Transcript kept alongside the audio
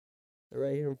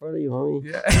Right here in front of you, homie.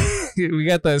 Yeah. We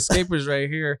got the escapers right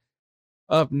here.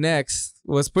 Up next.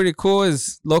 What's pretty cool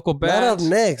is local bands. Not up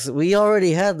next. We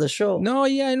already had the show. No,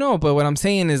 yeah, I know. But what I'm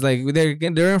saying is like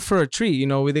they're in for a treat. You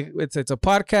know, it's a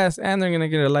podcast and they're gonna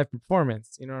get a live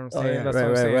performance. You know what I'm saying? Yeah. That's right, what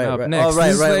I'm saying. Right, up right. next. Oh, right,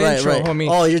 this is the intro, right. Homie.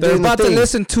 Oh, you're they're doing about the thing. to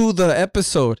listen to the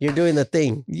episode. You're doing the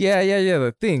thing. Yeah,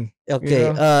 the thing. Okay.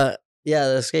 You know? Yeah,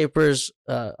 the Escapers,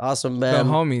 awesome The band.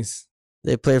 homies.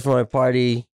 They played for my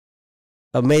party.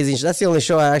 Amazing. That's the only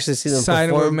show I actually see them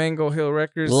Signed with perform Mango Hill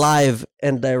Records. live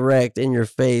and direct in your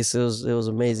face. It was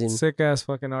amazing. Sick ass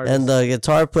fucking artist. And the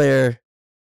guitar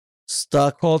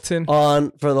stuck Colton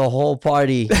on for the whole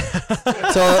party. so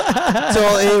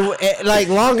it like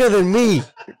longer than me.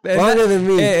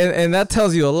 And that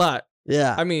tells you a lot.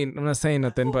 Yeah. I mean, I'm not saying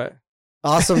nothing, but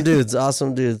Awesome dudes.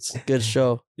 Good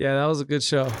show. yeah, that was a good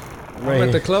show. Right. I'm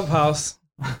at the clubhouse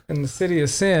in the city of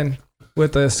Sin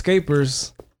with the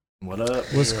escapers. What up?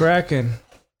 What's cracking?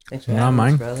 Thanks for having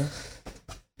us, brother.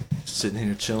 Sitting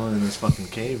here chilling in this fucking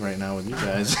cave right now with you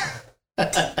guys.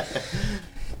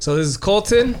 So this is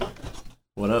Colton.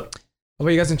 What up? How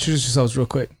about you guys introduce yourselves real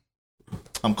quick?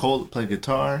 I'm Colt, play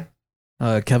guitar.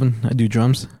 Kevin, I do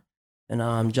drums. And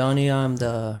I'm Johnny. I'm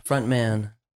the front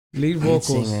man. Lead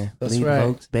vocals. Singer. That's Lead right.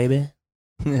 vocals, baby.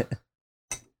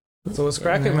 So what's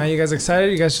cracking, man? You guys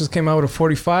excited? You guys just came out with a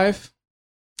 45.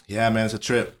 Yeah, man, it's a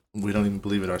trip. We don't even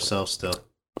believe it ourselves still.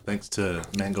 Thanks to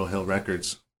Mango Hill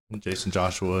Records, Jason,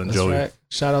 Joshua, and That's Joey. right.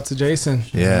 Shout out to Jason.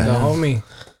 Yeah. The homie.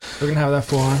 We're gonna have that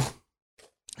fool on.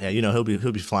 Yeah, you know he'll be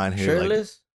flying here.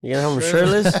 Shirtless? You gonna have him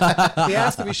shirtless? He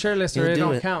has to be shirtless or He'll it do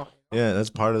don't it. count. Yeah, that's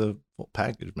part of the full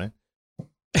package, man.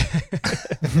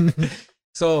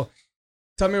 So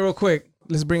tell me real quick.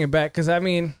 Let's bring it back. Cause I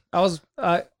mean, I was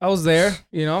there,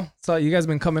 you know, so you guys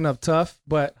been coming up tough,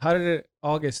 but how did it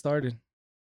all get started?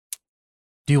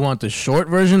 Do you want the short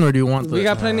version or do you want the We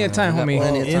got plenty of time, we homie. got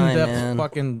plenty of time, in-depth man.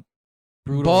 fucking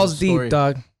brutal Balls story? deep,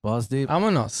 dog. Balls deep.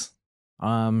 Vámonos.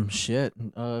 Shit.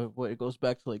 What it goes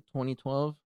back to like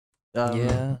 2012.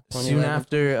 Yeah. Soon 2011.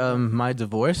 after my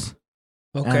divorce.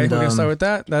 Okay, And, we're gonna start with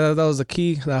that. That was the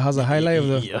key. That was the highlight of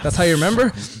the. Yeah. That's how you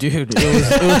remember. Dude, it was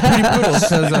pretty brutal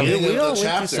because We all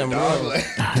went through some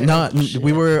real.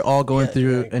 we were all going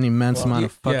through an immense amount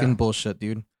of Yeah. fucking bullshit,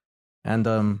 dude. And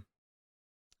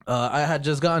I had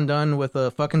just gotten done with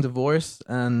a fucking divorce,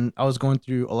 and I was going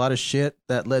through a lot of shit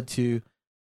that led to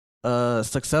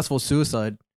successful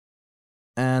suicide.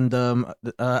 And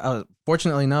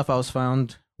fortunately enough, I was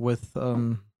found with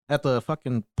at the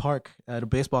fucking park at a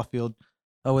baseball field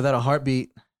without a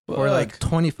heartbeat for like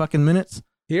 20 fucking minutes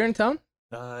Here in town.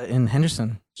 in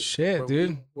Henderson. Shit,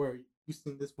 dude. Where you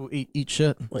seen this fool eat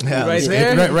shit? Yeah, Right that's-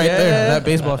 there? Right Yeah. there, that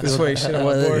baseball That's field. where you should have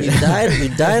went for You it. died? You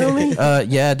died on me?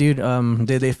 Yeah, dude.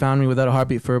 They found me without a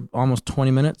heartbeat for almost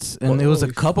 20 minutes, and it was a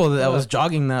Holy couple that was fuck.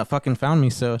 jogging that fucking found me.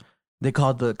 So they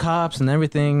called the cops and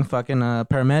everything. Fucking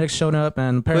paramedics showed up,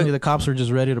 and apparently the cops were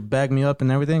just ready to bag me up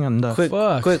and everything. And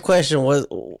Fuck. Quick question.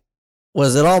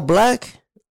 Was it all black?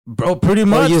 bro, pretty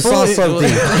much. Or you saw fully-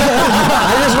 something?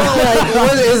 I just want like,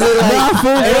 what is it like?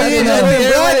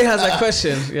 Everybody has that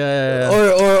question. Yeah.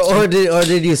 Or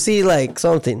did you see like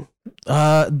something?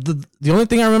 The only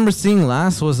thing I remember seeing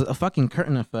last was a fucking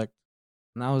curtain effect,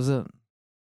 and that was it.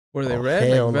 Were they Oh, red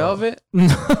hell like no. velvet?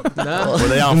 Nah. Were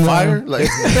they on fire? Like,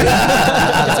 It's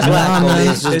black. Nah, Homie. man.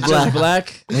 It's just It's black. just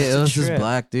black. Yeah, it was just trip.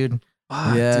 black, dude.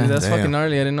 Fuck, Yeah. dude, that's Damn. fucking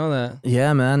gnarly. I didn't know that.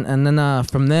 Yeah, man. And then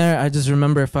from there, I just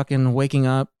remember fucking waking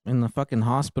up in the fucking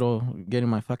hospital, getting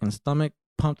my fucking stomach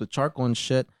pumped with charcoal and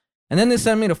shit. And then they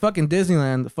sent me to fucking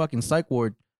Disneyland, the fucking psych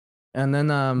ward. And then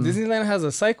Disneyland has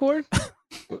a psych ward.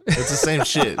 it's the same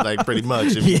shit, like pretty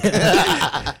much.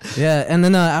 Yeah. Yeah, and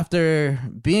then after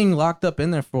being locked up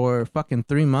in there for fucking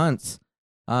 3 months,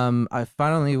 I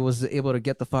finally was able to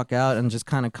get the fuck out and just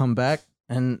kind of come back.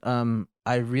 And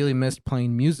I really missed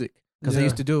playing music because I Yeah.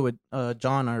 used to do it with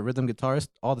John, our rhythm guitarist,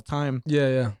 all the time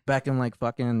Yeah. back in like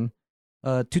fucking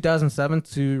 2007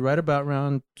 to right about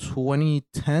around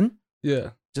 2010. Yeah.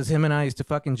 Just him and I used to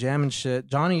fucking jam and shit.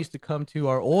 Johnny used to come to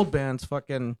our old band's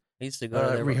fucking I used to go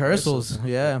to their rehearsals.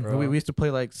 Yeah, bro. we used to play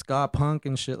like ska punk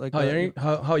and shit like How that.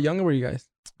 young? How young were you guys?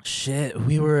 Shit,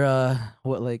 we were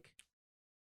what like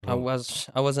I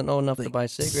wasn't old enough to buy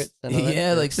cigarettes. And all that yeah,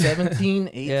 shit. like 17,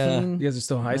 18. Yeah. You guys are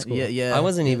still in high school. Yeah. I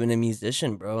wasn't even a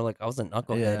musician, bro. Like I was a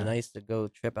knucklehead, Yeah. and I used to go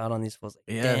trip out on these fools.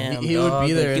 Like, Yeah, damn, he would dog.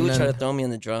 be there Like, he and would try then- to throw me on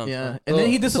the drums. Yeah, bro. and then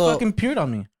he just So- fucking peered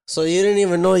on me. So you didn't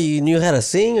even know you knew how to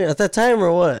sing at that time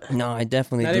or what? No, I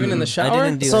definitely Not didn't. even in the shower? I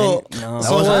didn't do So- any, no.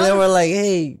 So was when hot. they were like,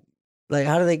 hey, like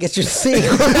how did they get you to sing?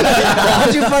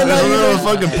 How'd you find out? a You little know?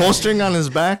 fucking pull string on his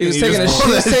back. He was and taking a just shit.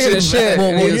 pulled He was that taking a shit. Well,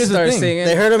 and well, he here's the started thing. singing.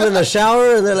 They heard him in the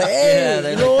shower and they're like, hey, Yeah,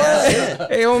 they're you know like, what?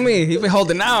 Hey, on me. He been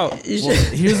holding out. Well,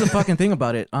 here's the fucking thing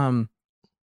about it. Right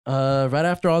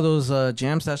after all those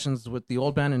jam sessions with the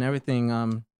old band and everything,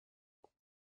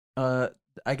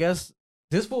 I guess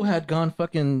this fool had gone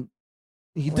fucking.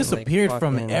 He Went, disappeared like,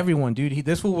 from fucking- everyone, dude.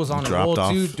 This fool was on a Dropped roll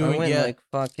off. too, I doing went yeah. like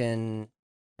fucking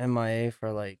MIA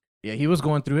for like. Yeah, he was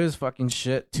going through his fucking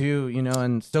shit too, you know,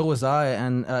 and so was I.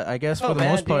 And I guess for the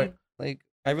most part, dude. Like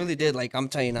I really did. Like I'm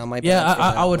telling you now, my yeah, bad for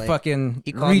I that. would Like, fucking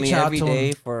He called reach me out every to day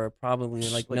him. for probably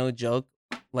like Like- no joke,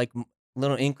 like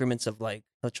little increments of like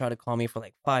he'll try to call me for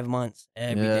like 5 months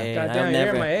every Yeah. day. and I'll Goddamn,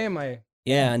 you're never, MIA.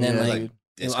 yeah, and then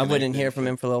Yeah, like I wouldn't hear from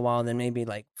him for a little while. Then maybe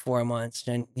like 4 months,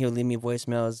 then he'll leave me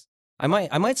voicemails. I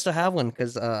might still have one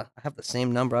because I have the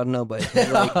same number. I don't know, but he's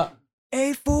like,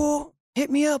 "Hey fool, hit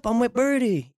me up. I'm with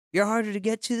Birdie. You're harder to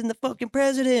get to than the fucking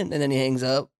president." And then he hangs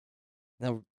up. And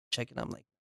I'll check it. I'm like,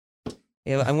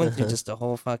 yeah, I went through just a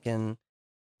whole fucking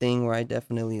thing where I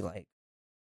definitely like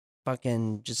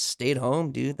fucking just stayed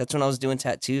home, dude. That's when I was doing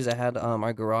tattoos. I had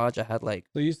our garage. I had like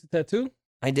So you used to tattoo?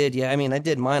 I did, yeah. I mean, I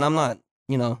did mine. I'm not,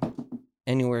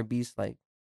 anywhere beast like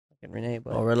fucking Rene,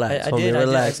 but Oh, relax, I homie, did.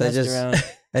 relax. I messed just- around.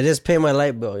 I just pay my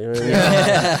light bill. You know what I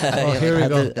mean? Oh, here we I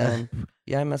go. did,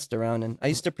 yeah, I messed around, and I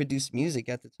used to produce music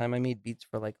at the time. I made beats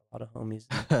for like a lot of homies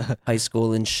in high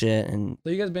school and shit. And So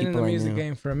you guys been in the People I music knew.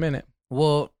 game for a minute.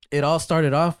 Well, it all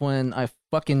started off when I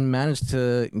fucking managed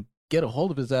to get a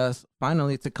hold of his ass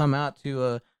finally to come out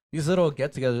to these little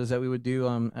get-togethers that we would do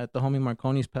at the homie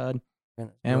Marconi's pad,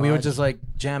 and we would just like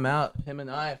jam out, him and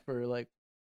I, for like.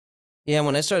 yeah,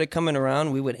 when I started coming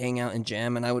around, we would hang out and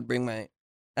jam, and I would bring my.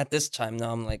 At this time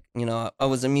now, I'm like, I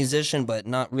was a musician, but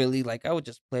not really. Like, I would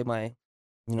just play my,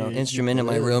 Your instrument in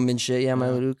my ukulele. room and shit. Yeah, my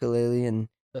Yeah. ukulele, and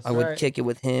That's I would right. kick it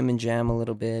with him and jam a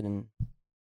little bit. And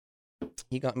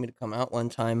he got me to come out one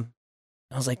time.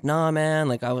 I was like, nah, man.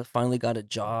 Like, finally got a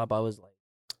job. I was like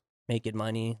making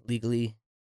money legally.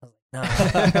 I was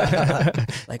like, nah.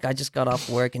 Like, I just got off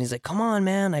work, and he's like, come on,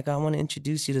 man. Like, I want to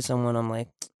introduce you to someone. I'm like,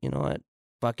 you know what?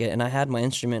 Fuck it. And I had my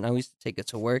instrument. I used to take it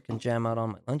to work and jam out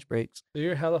on my lunch breaks. So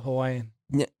you're hella Hawaiian.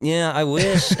 Yeah, I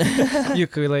wish.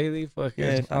 Ukulele, fucking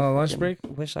If I on a lunch fucking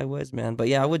break. Wish I was, man. But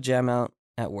yeah, I would jam out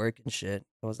at work and shit.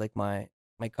 It was like my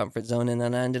comfort zone. And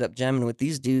then I ended up jamming with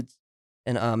these dudes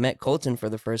and met Colton for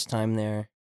the first time there.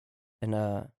 And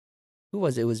who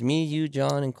was it? It was me, you,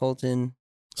 John, and Colton.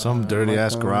 Some dirty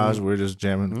ass Marconi. garage. We're just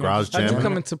jamming. Yeah. Garage How'd you jamming.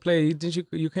 come into play? Didn't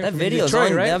you came That from video's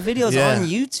Detroit, on right? that video's Yeah. on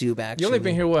YouTube actually. You only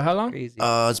been here what? How long? Crazy.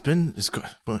 It's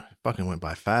fucking went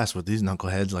by fast with these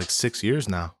knuckleheads. Like 6 years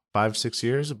now, 5-6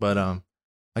 years. But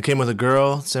I came with a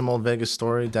girl. Same old Vegas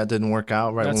story. That didn't work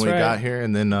out right That's when we right. got here,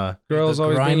 and then Girls The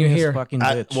always bring you grimiest here. Fucking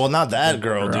bitch. well, not that The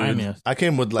girl, dude. grimiest. I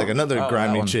came with like another Oh, that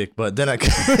grimy one. chick, but then I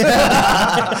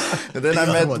and then I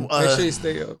The met other one. Make sure you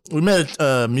stay up. we met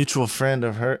a mutual friend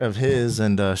of his,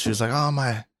 and she was like, "Oh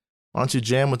my, why don't you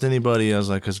jam with anybody?" I was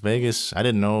like, "Cause Vegas, I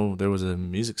didn't know there was a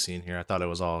music scene here. I thought it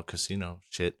was all casino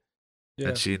shit." Yeah.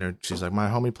 And she's like, "My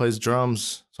homie plays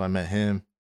drums," so I met him,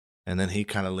 and then he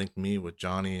kind of linked me with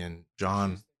Johnny and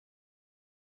John.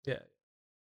 Yeah.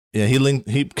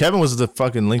 Yeah, Kevin was the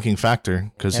fucking linking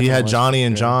factor because he Kevin had was Johnny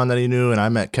and for sure. John that he knew, and I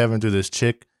met Kevin through this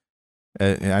chick.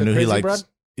 And I The knew he Crazy liked, Broad?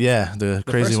 yeah, the The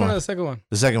crazy first one one, or the second one?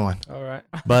 the second one. All right.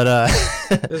 But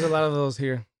There's a lot of those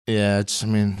here. yeah, it's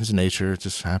nature. It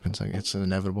just happens. Like it's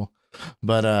inevitable.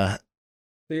 But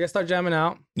So you guys start jamming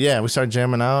out. yeah, we started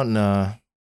jamming out, and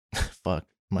fuck,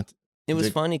 It was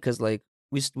Dick. funny because like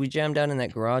we jammed out in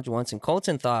that garage once, and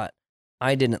Colton thought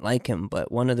I didn't like him,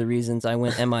 but one of the reasons I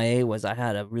went MIA was I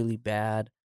had a really bad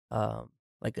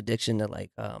like addiction to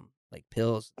like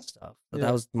pills and stuff. So Yeah.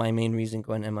 that was my main reason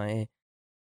going MIA.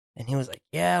 And he was like,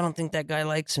 "Yeah, I don't think that guy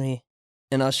likes me."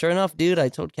 And sure enough, dude, I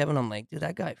told Kevin, I'm like, "Dude,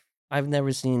 that guy, I've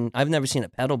never seen a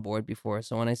pedal board before."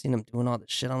 So when I seen him doing all this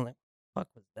shit, I'm like, "Fuck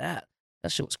was that?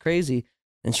 That shit was crazy."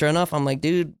 And sure enough, I'm like,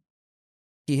 "Dude."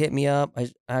 He hit me up. I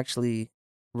actually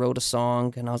wrote a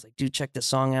song, and I was like, "Dude, check this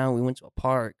song out." We went to a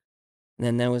park, and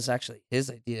then that was actually his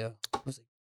idea. I was like,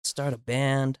 "Start a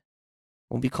band.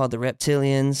 We'll be called the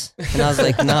Reptilians." And I was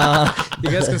like, "Nah." You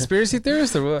guys conspiracy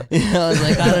theorists or what? I was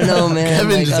like, "I don't know, man."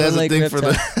 Kevin Like, just I has don't a like thing for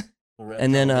reptiles. the.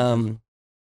 And then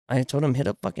I told him hit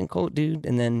up fucking Colt, dude,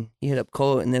 and then he hit up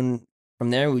Colt, and then from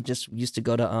there we just used to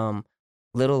go to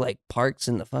little like parks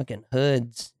in the fucking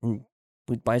hoods, and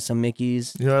we'd buy some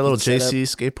Mickeys. You know where little Set up- JC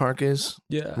skate park is?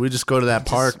 Yeah. We just go to that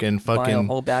Just park and buy a fucking.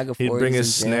 whole bag of He'd 40s bring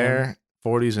his and jam. snare,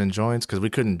 40s, and joints because we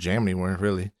couldn't jam anywhere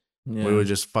really. Yeah. We would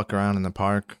just fuck around in the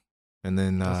park, and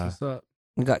then That's what's up.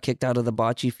 We got kicked out of the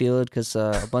bocce field because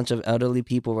a bunch of elderly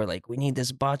people were like, "We need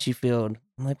this bocce field."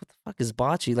 I'm like, what the fuck is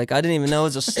bocce? Like, I didn't even know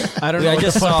it was a. I don't know what the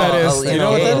just fuck saw that is. a, You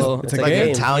know what that is? game. It's It's a like an game.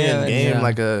 Italian game, Yeah.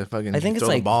 like a fucking. I think it's throw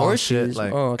the like ball and shit, horseshoes.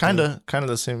 like Oh, okay. kind of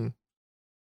the same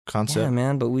concept. Yeah,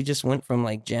 man. But we just went from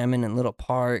like jamming in little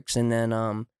parks, and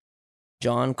then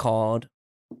John called,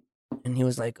 and he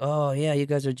was like, "Oh yeah, you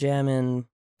guys are jamming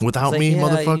Without I was like, me, yeah, You're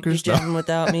motherfuckers. No. jamming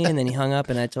without me." And then he hung up,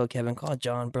 and I told Kevin, "Call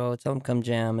John, bro. Tell him come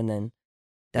jam." And then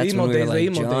that's emo when we were days, like,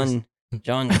 the emo days.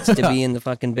 John needs to be in the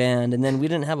fucking band. And then we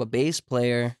didn't have a bass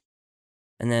player.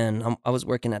 And then I was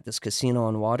working at this casino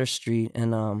on Water Street,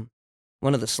 and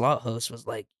one of the slot hosts was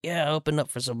like, "Yeah, I opened up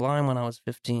for Sublime when I was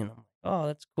 15." I'm like, "Oh,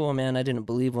 that's cool, man." I didn't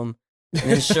believe him. And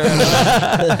then sure enough,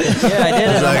 yeah, I did. He's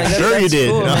And I'm like, "That's- "Sure you that's did."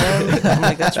 cool, No. man." I'm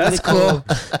like, "That's really cool."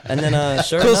 And then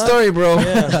sure Cool enough, story, bro.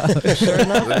 yeah, sure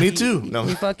enough, Me too. No.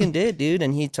 he fucking did, dude.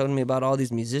 And he told me about all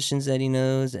these musicians that he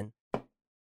knows, and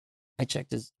I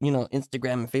checked his,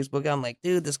 Instagram and Facebook. I'm like,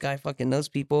 dude, this guy fucking knows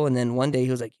people. And then one day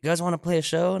he was like, "You guys want to play a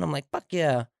show?" And I'm like, "Fuck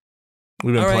yeah."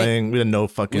 We've been All right. playing. We didn't know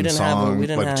fucking didn't have a- songs, we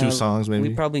didn't like two have- songs maybe.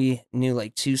 We probably knew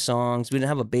like 2 songs. We didn't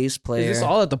have a bass player. Is this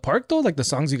all at the park though? Like the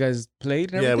songs you guys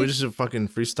played? And Yeah, we everything? just did fucking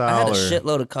freestyle. I had a or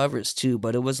shitload of covers too,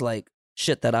 but it was like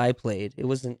shit that I played. It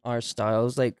wasn't our style. It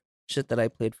was like shit that I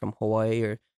played from Hawaii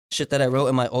or shit that I wrote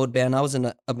in my old band. I was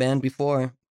in a band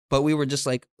before, but we were just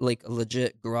like a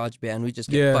legit garage band. We just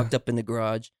get Yeah. fucked up in the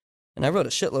garage. And I wrote a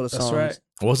shitload of That's songs. right.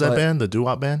 What was that but- band? The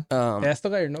doo-wop band? Yeah, I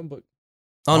still got your notebook.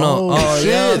 Oh no! Oh shit!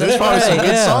 yeah, There's that's probably some right,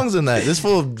 good yeah. songs in that. This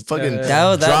fool fucking Yeah.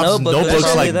 That drops notebook was notebooks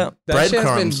probably like that- That shit has been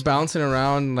breadcrumbs. bouncing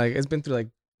around. Like it's been through like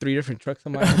 3 different trucks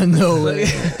on my. No way.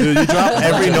 Dude, you drop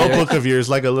every notebook of yours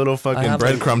like a little I fucking have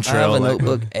breadcrumb I trail. have a like,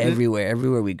 notebook everywhere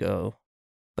we go.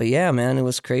 But yeah, man, it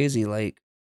was crazy. Like,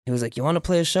 he was like, "You want to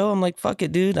play a show?" I'm like, "Fuck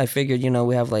it, dude." I figured,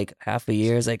 we have like half a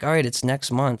year. It's like, all right, it's next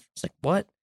month. It's like, what?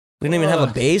 We didn't even have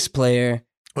a bass player.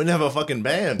 we didn't have a fucking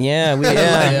band. Yeah, we Like,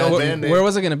 yeah. no where, band name. where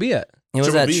was it gonna be at? It was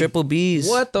Triple at B. Triple B's.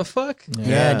 What the fuck? Yeah,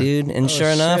 Yeah. dude. And Oh, sure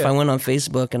enough, shit. I went on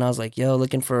Facebook and I was like, "Yo,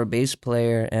 looking for a bass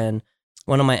player." And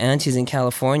one of my aunties in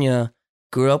California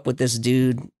grew up with this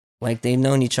dude. Like, they've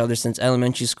known each other since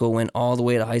elementary school, went all the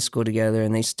way to high school together,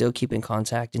 and they still keep in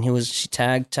contact. And she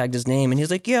tagged his name, and he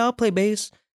was like, "Yeah, I'll play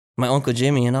bass." My Uncle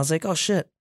Jimmy. And I was like, "Oh shit,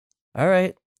 all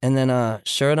right." And then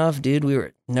sure enough, dude, we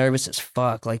were nervous as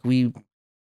fuck. Like,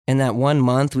 in that 1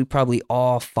 month, we probably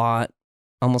all fought,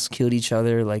 almost killed each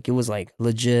other. Like, it was like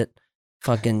legit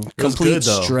fucking was complete good,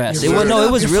 though. stress. You're It was fucking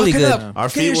it was up. really You're good. fucking up. Our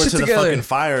Get your feet were shit to the together. fucking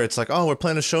fire. It's like, oh, we're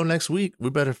playing a show next week. We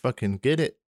better fucking get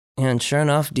it. And sure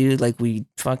enough, dude, like, we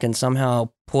fucking somehow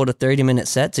pulled a 30-minute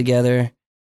set together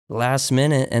last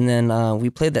minute. And then we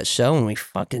played that show and we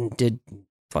fucking did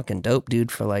fucking dope,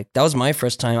 dude, for like, that was my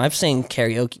first time. I've sang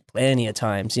karaoke plenty of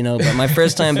times, but my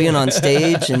first time being on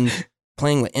stage and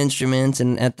playing with instruments.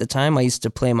 And at the time, I used to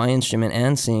play my instrument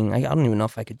and sing. I don't even know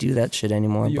if I could do that shit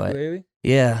anymore, but Ukulele?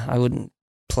 yeah, I would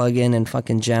plug in and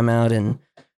fucking jam out and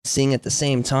sing at the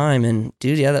same time. And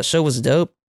dude, yeah, that show was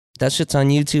dope. That shit's on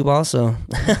YouTube also.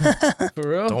 For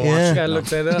real? Don't Yeah. You gotta look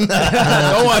that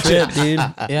up. Don't watch it.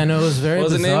 dude. Yeah, no, it was very What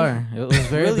was the name? bizarre. It was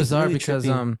very Really, bizarre really because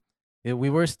trippy. we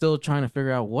were still trying to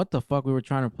figure out what the fuck we were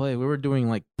trying to play. We were doing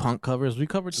like punk covers. We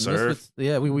covered the Surf. Misfits.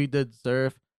 Yeah, we did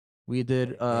surf. We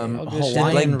did all good shit.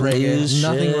 Hawaiian Like blues reggae.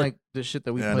 Nothing shit. like the shit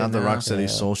that we Yeah, play not the now. Rocksteady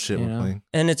soul shit You we're know? playing.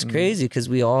 And it's Mm. crazy because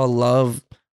we all love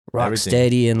Everything.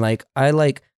 Rocksteady,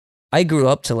 and I grew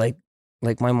up to like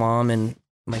my mom and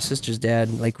my sister's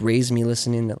dad like raised me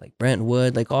listening to like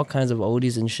Brentwood, like all kinds of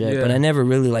oldies and shit. But Yeah. I never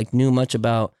really like knew much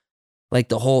about like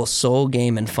the whole soul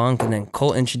game and funk. And then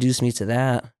Colt introduced me to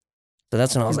that. So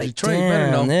that's when I was From like, Detroit, you better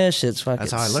damn, know." this shit's fucking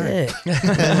That's how I learned.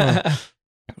 sick.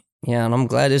 Yeah, and I'm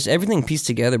glad everything pieced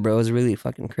together, bro. It was really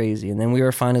fucking crazy. And then we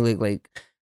were finally like,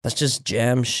 let's just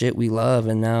jam shit we love.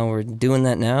 And now we're doing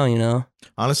that now,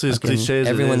 Honestly, as Fucking cliche as it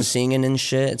everyone's is, singing and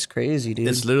shit. It's crazy, dude.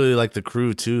 it's literally like the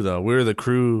crew too, though. We were the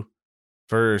crew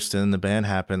first, and then the band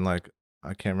happened. Like,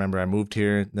 I can't remember. I moved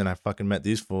here, then I fucking met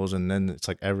these fools, and then it's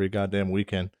like every goddamn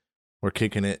weekend we're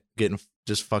kicking it, getting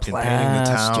just fucking painting the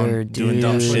town, Plastered, doing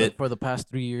dumb dude. shit. For the past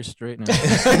 3 years straight now.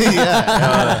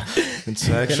 Yeah, it's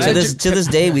actually- to this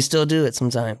day, we still do it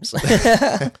sometimes.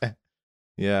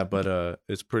 Yeah, but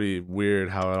it's pretty weird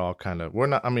how it all kind of. We're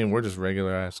not. I mean, we're just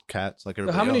regular ass cats like So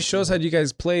everybody. how many else. shows had you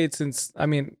guys played since?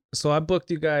 So I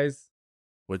booked you guys.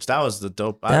 Which that was the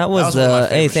dope. That was one of my the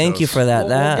hey, favorite thank you shows. for that. We'll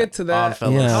that get to that.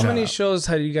 Fellas, Yeah. How shout many out. shows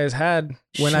had you guys had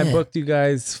when I Shit. booked you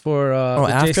guys for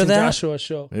the after Jason that? Joshua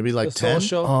show? Maybe like the Soul 10?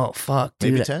 show. oh fuck,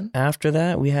 dude. Maybe 10? After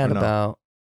that, we had Or no? about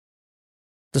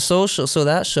the social. So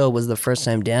that show was the first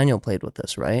time Daniel played with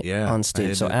us, right? Yeah, on I stage.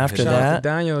 did So it. after Shout out to that,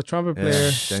 Daniel, the trumpet Yeah.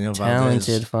 player. Daniel talented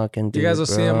Valdez. fucking dude. You guys will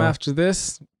see him bro. after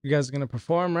this. You guys are gonna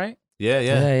perform, right? Yeah,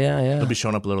 Yeah, yeah, yeah. He'll be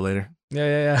showing up a little later.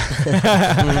 Yeah.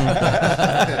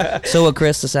 So with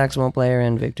Chris, the saxophone player,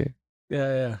 and Victor.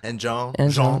 Yeah. And Jean.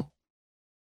 And Jean.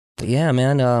 But yeah,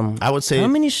 man. I would say how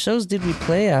many shows did we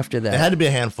play after that? it had to be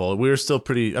a handful. We were still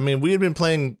pretty. I mean, we had been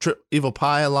playing Evil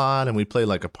Pie a lot, and we played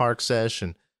like a park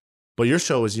session. But your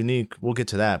show was unique. We'll get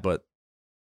to that, but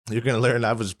you're gonna learn.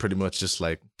 I was pretty much just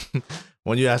like,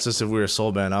 when you asked us if we were a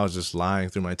soul band, I was just lying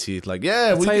through my teeth, like, yeah,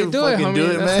 That's we how you can do it, fucking homie. do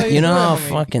it, That's how man. You know how homie.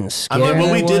 fucking I scary mean,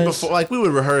 what we it did was? before, like, we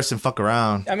would rehearse and fuck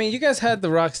around. I mean, you guys had the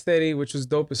Rocksteady, which was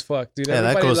dope as fuck, dude. Yeah,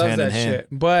 that Everybody goes loves hand in that hand. shit.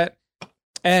 But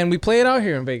and we play it out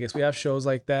here in Vegas. We have shows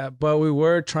like that, but we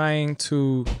were trying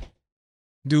to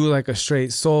do like a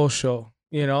straight soul show,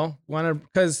 you know?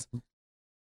 Because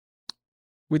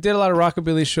we did a lot of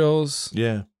rockabilly shows,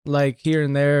 Yeah, like here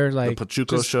and there, like the Pachuco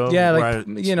just- show. Yeah, where like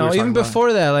we you were know, talking even about.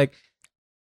 before that, like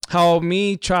how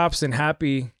me, Chops, and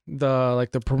Happy, the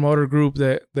promoter group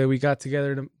that we got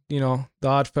together to, you know, the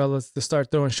Odd Fellas, to start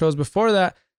throwing shows. Before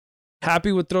that,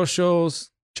 Happy would throw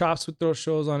shows, Chops would throw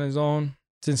shows on his own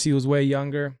since he was way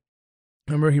younger.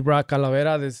 Remember, he brought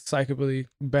Calavera, this psychobilly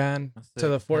band, to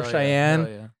the Fort Cheyenne.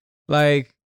 Yeah.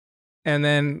 Like, and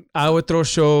then I would throw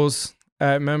shows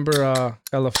at, remember,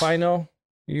 Calafino?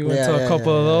 You went to a couple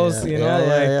of those, you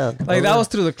know, like that was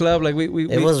through the club. Like we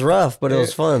It was rough, but it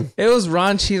was fun. it was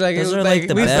raunchy. Like Those it are, was like, like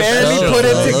the we best barely shows, put though.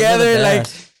 it Those are the together. Like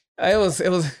best. it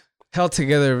was held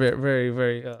together very,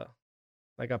 very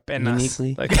like a penas.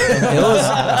 Uniquely. Like it was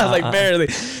like barely.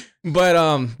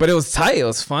 But it was tight. It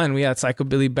was fun. We had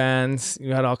psychobilly bands. We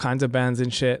had all kinds of bands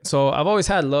and shit. So I've always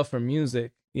had love for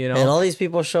music, you know. And all these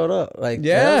people showed up. Like,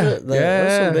 Yeah, there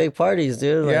was some big parties,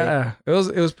 dude. Like, Yeah, it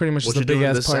was pretty much What just you a big doing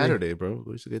ass this party, Saturday, bro?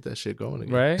 We should get that shit going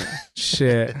again. right?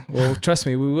 Shit. Well, trust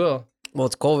me, we will. Well,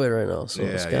 it's COVID right now, so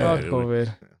it's Yeah, kinda- Fuck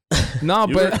COVID. No,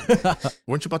 You but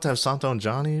Weren't you about to have Santo and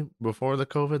Johnny before the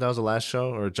COVID? That was the last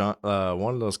show, or John?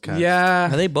 One of those cats. yeah,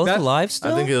 Are they both that- alive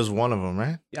still? I think it was one of them,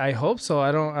 right? I hope so. I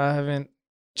haven't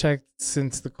checked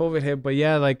since the COVID hit, but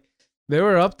yeah, like they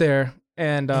were up there,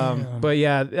 and Damn. but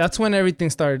yeah, that's when everything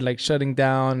started like shutting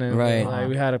down, and Right. like,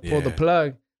 we had to pull the Yeah.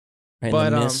 plug. right in but,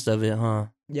 the midst of it, huh?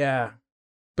 Yeah.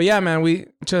 But yeah, man, we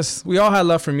all had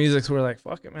love for music, so we're like,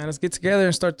 fuck it, man, let's get together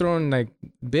and start throwing like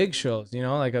big shows, you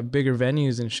know, like a bigger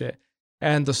venues and shit.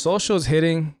 And the soul show's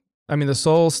hitting. I mean, the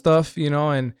soul stuff, you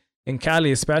know, and in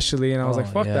Cali especially. And I was like,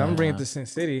 fuck that, I'm gonna bring it to Sin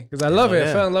City because I love it.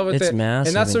 I fell in love with It's it. massive.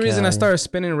 And that's the in reason I Cali. started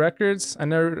spinning records.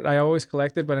 I always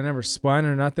collected, but I never spun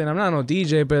or nothing. I'm not no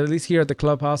DJ, but at least here at the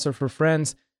clubhouse or for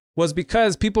friends, was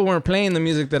because people weren't playing the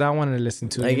music that I wanted to listen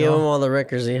to. I you gave know? him all the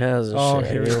records he has. And Oh,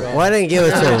 shit. here we go. Well, I didn't give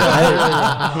it to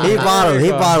him. He bought him. He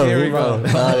Here we bought go. him. Here He we bought go.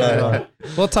 him. No.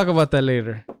 We'll talk about that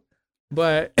later.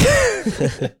 But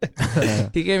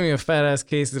he gave me a fat ass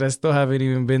case that I still haven't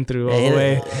even been through all the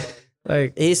way.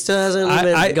 Like He still hasn't I-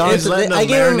 even gone He's to letting the. them I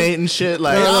gave him. marinate and shit.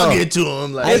 Like, No, no. I'll get to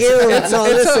him. Like, I gave him. it's, No,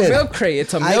 it's a listen. milk crate.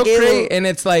 It's a I milk gave crate, him- and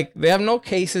it's like they have no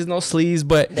cases, no sleeves,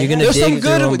 but You're gonna there's some dig through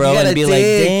good. them, you bro, gotta and be like,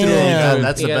 dig damn. through 'em. Yeah,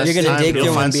 that's the You best You're gonna time. dig You'll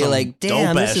through 'em find and be some like,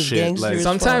 damn, dope-ass this is shit. gangster Like, as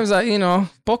Sometimes I,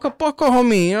 poco poco,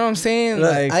 homie. You know what I'm saying?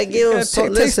 Look, Like I gave him. it So,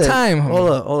 takes listen. time.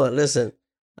 Homie. Hold on. Listen.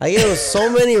 I gave him so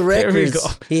many we records. go.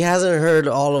 He hasn't heard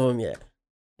all of them yet.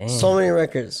 Damn. So many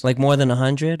records. Like more than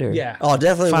 100 or Yeah. Oh,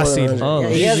 definitely more than Fácil. 100. Oh, Yeah,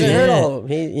 he hasn't shit. heard all of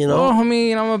them. He, Oh,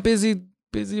 homie, I'm a busy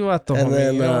vato, And homie.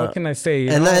 then, You know, what can I say?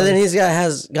 You and know? then he's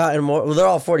has gotten more. Well, they're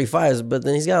all 45s, but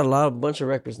then he's got a bunch of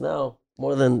records now.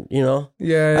 More than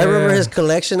yeah, I remember yeah. his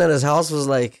collection at his house was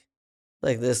like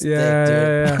this Yeah, thick, dude.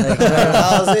 yeah, yeah. Like,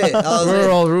 that was it. That was We're it.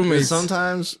 all Because roommates.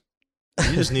 sometimes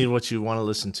you just need what you want to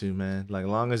listen to, man. Like,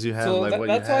 long as you have So like what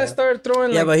that's you why I have. started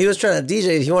throwing. Yeah, Like, but he was trying to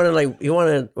DJ. He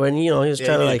wanted when he was Yeah,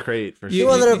 trying you to need a like crate for You- he sure.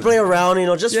 wanted to play around,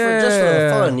 just for the Yeah.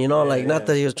 fun, like Yeah, not yeah.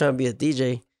 that he was trying to be a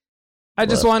DJ. I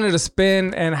just But- wanted to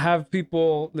spin and have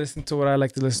people listen to what I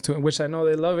like to listen to, which I know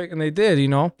they love it, and they did,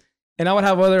 And I would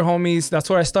have other homies. That's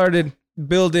where I started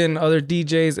building other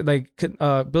DJs, like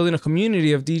building a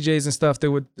community of DJs and stuff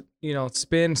that would,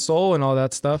 spin soul and all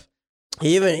that stuff.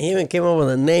 He even came up with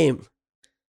a name.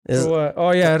 Is- For what?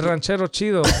 Oh yeah, Ranchero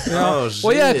Chido. You know? Oh,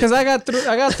 Well, yeah, shit. because I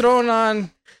got thrown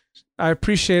on. I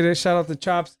appreciate it. Shout out to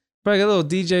Chops. But like a little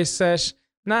DJ sesh.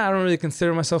 I don't really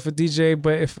consider myself a DJ,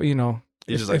 but if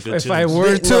You just like if, good if I tunes.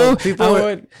 were No, to, people I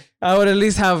were- would at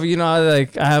least have I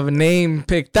have a name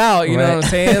picked out. You know what I'm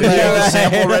saying? Did you have a Like,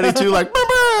 sample ready too? Like,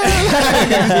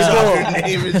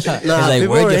 Nah, like,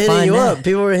 people where'd were you hitting find you that? up.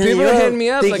 People were hitting People you were up, hitting me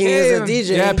up like, thinking hey, he's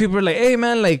a DJ. yeah. People were like, hey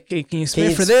man, like, hey, can you spin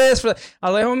He's- for this? For that? I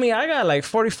was like, homie, I got like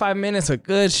 45 minutes of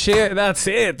good shit. That's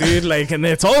it, dude. Like, and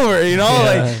it's over.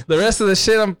 Like the rest of the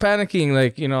shit, I'm panicking.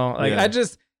 Like, Yeah.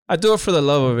 I do it for the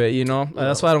love of it.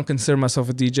 That's why I don't consider myself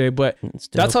a DJ. But It's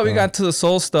that's dope, how we bro. got to the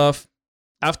soul stuff.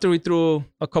 After we threw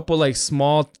a couple like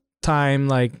small time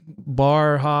like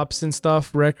bar hops and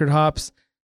stuff, record hops.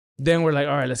 Then we're like,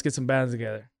 all right, let's get some bands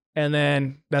together. And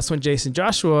then that's when Jason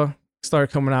Joshua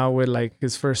started coming out with like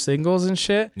his first singles and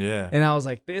shit. Yeah. And I was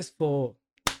like, this fool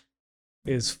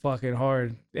is fucking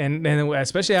hard. And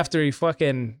especially after he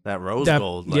fucking That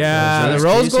Gold. Like, yeah, the Rose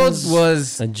Rose Gold Gold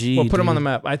was a G. what put him on the dude.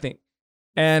 map, I think.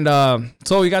 And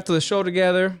so we got to the show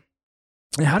together.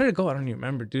 And how did it go? I don't even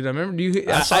remember, dude. I remember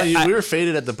I saw you. We were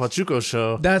faded at the Pachuco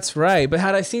show. That's right. But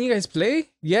had I seen you guys play?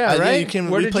 Yeah, right. Yeah, you came.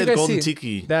 Where we did played you guys Golden see?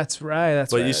 Tiki. That's right. That's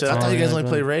But right. you said, I that's thought right. you guys yeah, only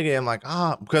play reggae. I'm like,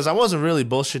 because I wasn't really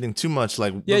bullshitting too much.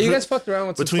 Like, Yeah, you guys fucked around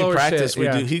with some between slower practice, shit. we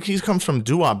Yeah. do. He comes from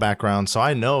doo-wop background, so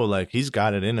I know like he's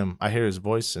got it in him. I hear his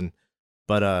voice,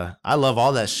 but I love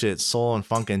all that shit, soul and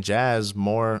funk and jazz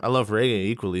more. I love reggae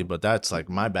equally, but that's like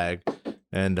my bag.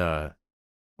 And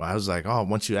I was like, oh,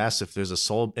 once you asked if there's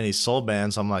any soul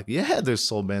bands, I'm like, yeah, there's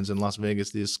soul bands in Las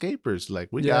Vegas, the Escapers. Like,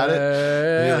 we got it.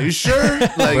 And you're like, you sure?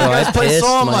 Like, Bro, you guys I play pissed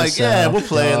soul? I'm like, yeah, myself, we'll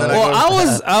play. And then Well, I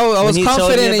I was When you told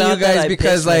confident me in you about that, guys I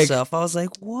because pissed like myself. I was like,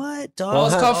 what, dog? I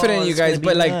was confident in Oh, you it's guys, gonna be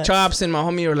but like nuts. Chops and my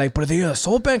homie were like, "But are they a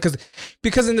soul band?"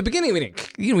 Because in the beginning we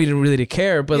didn't really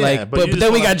care, but Yeah, like, but you but just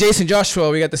then we wanna- got Jason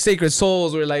Joshua, we got the Sacred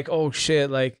Souls. We're like, oh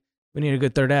shit, like we need a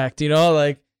good third act, you know,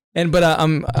 like. But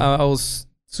I was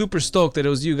super stoked that it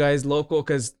was you guys local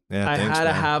because Yeah, I thanks, had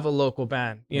to man. have a local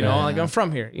band, you know, Yeah. like I'm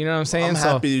from here, you know what I'm saying? I'm So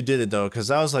happy you did it though, because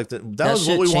that was like that was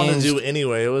shit what we wanted to changed- do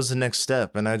anyway. It was the next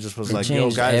step, and I just was It like, "Yo,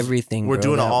 changed guys, everything, we're bro.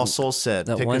 doing an That- all soul set.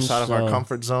 that Take one us out of our show-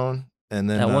 comfort zone." And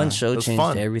then that one it show was changed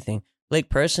fun. everything. Like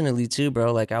personally too,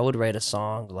 bro. Like I would write a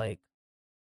song like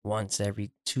once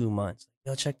every 2 months.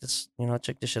 Yo, check this.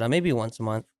 Check this shit out. Maybe once a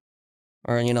month,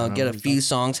 or I get a remember few that.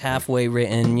 songs halfway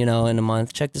written. In a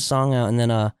month. Check this song out, and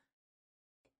then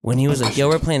when he was like, "Yo,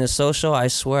 we're playing a social," I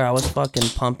swear I was fucking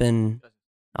pumping.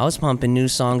 I was pumping new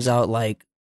songs out like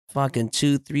fucking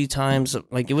 2-3 times.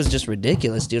 Like it was just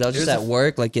ridiculous, dude. I was just at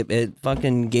work. Like it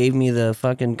fucking gave me the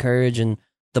fucking courage and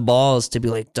the balls to be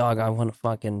like, dog, I want to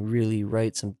fucking really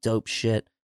write some dope shit.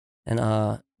 And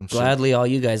I'm sure. gladly all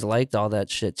you guys liked all that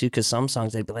shit too, because some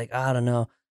songs they'd be like, I don't know.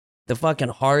 The fucking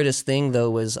hardest thing though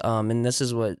was and this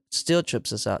is what still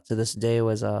trips us out to this day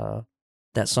was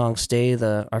that song "Stay,"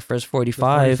 our first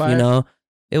 45, 45?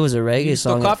 It was a reggae You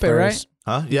still song cop at it, right? first.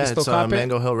 Huh? You Yeah, still it's cop it?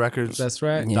 Mango Hill Records. that's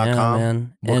right. Yeah, .com.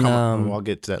 man. We'll And I'll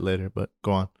get to that later, but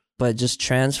go on. but just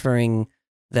transferring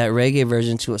that reggae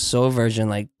version to a soul version,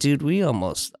 like, dude,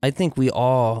 I think we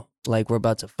all like we're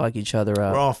about to fuck each other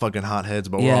up. We're all fucking hotheads,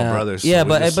 but we're all brothers. Yeah, so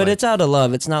but we're just like, it's out of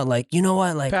love. It's not like, you know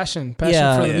what, like Passion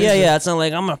yeah, for the yeah, music. yeah. It's not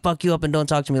like I'm gonna fuck you up and don't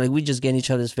talk to me. Like we just get in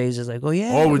each other's faces, like, oh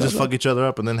yeah. or we blah, just blah. fuck each other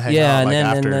up and then hang Yeah, out and like then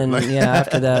after. and then Like- yeah,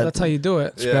 after that, That's how you do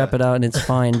it. scrap it out and it's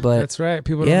fine. But That's right.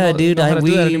 People yeah, don't know, dude, know how to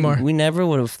do that anymore. we never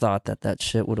would have thought that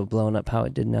shit would have blown up how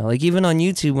it did now. Like even on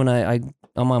YouTube when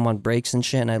I'm on breaks and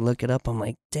shit and I look it up, I'm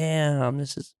like, damn,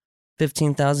 this is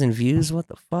 15,000 views. What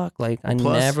the fuck? Like I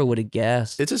Plus, never would have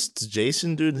guessed. It's just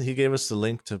Jason, dude. He gave us the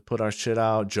link to put our shit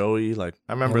out. Joey, like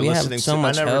I remember we have listening so to. I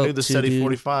much never help knew the too, Steady dude.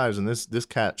 45s, and this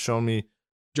cat showed me.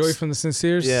 Joey from the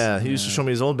Sinceres. Yeah, he used to show me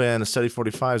his old band, the Steady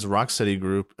 45s, Rocksteady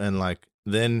group, and like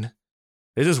then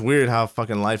it's just weird how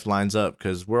fucking life lines up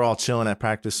because we're all chilling at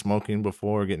practice, smoking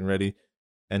before getting ready,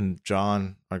 and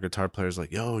John, our guitar player, is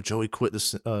like, "Yo, Joey quit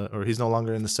this, or he's no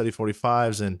longer in the Steady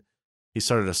 45s, and he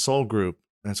started a soul group."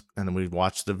 And then we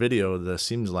watched the video, the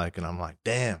Seems Like, and I'm like,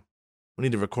 "Damn, we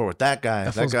need to record with that guy."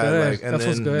 That That feels guy, good. like, and That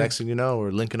feels then good. next thing you know, we're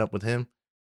linking up with him.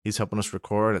 He's helping us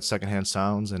record at Secondhand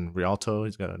Sounds and Rialto.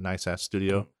 He's got a nice ass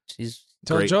studio.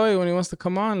 Tell Great. Joey when he wants to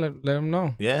come on, let him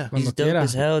know. Yeah, When He's the- dope yeah.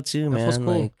 as hell too, That feels man.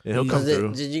 cool. Like he'll come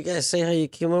through. Did you guys say how you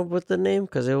came up with the name?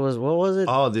 Because it was, what was it?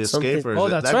 Oh, the Something- Escapers. Oh,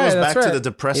 that's that right, goes that's back to right. the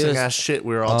depressing It was- ass shit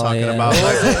we were all Oh, talking yeah. about.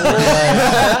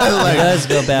 It Like, does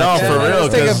go back. No, to for that. real.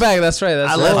 Let's take 'cause it back. That's right.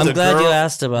 That's I right. left I'm the glad girl- you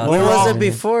asked about What it. was all- it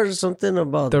before? Something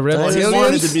about The Well, he reptilians?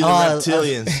 wanted to be the Oh,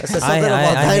 reptilians. I said something I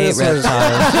about hate dinosaurs. reptiles.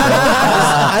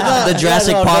 I thought The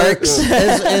Jurassic Parks.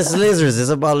 It's lizards. It's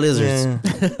about lizards.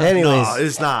 Anyways, No,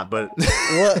 it's not. But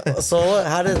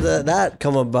how did that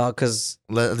come about? Because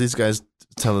let these guys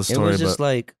tell the It story. was just But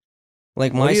like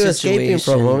what my are you situation. escaping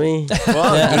from, homie?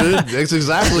 well, dude, that's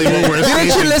exactly what we're Didn't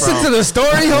escaping you listen from. to the story,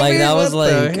 homie? Like, that was What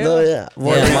the like- hell? No, yeah.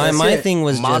 Yeah, my thing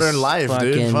was Modern just life,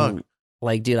 fucking, dude. Fuck.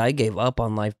 Like, dude, I gave up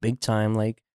on life big time.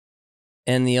 Like,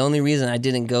 and the only reason I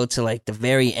didn't go to like the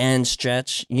very end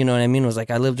stretch, you know what I mean, was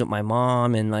like I lived with my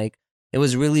mom, and like it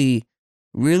was really,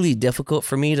 really difficult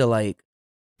for me to like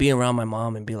be around my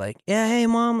mom and be like, yeah, hey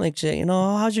mom, like, shit,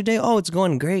 how's your day? Oh, it's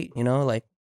going great.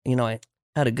 I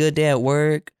had a good day at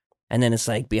work, and then it's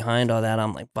like behind all that,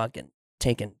 I'm like fucking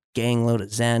taking gang load of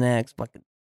Xanax, fucking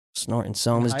snorting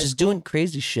somas, high just school? doing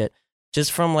crazy shit.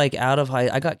 just from like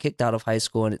I got kicked out of high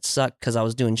school, and it sucked because I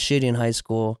was doing shitty in high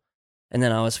school. And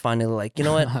then I was finally like, you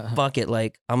know what? Fuck it.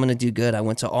 Like, I'm going to do good. I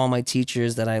went to all my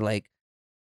teachers that I like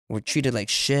were treated like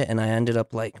shit. And I ended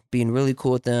up like being really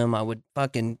cool with them. I would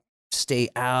fucking stay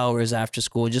hours after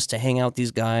school just to hang out with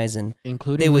these guys. And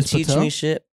Including they would Miss teach Patel? me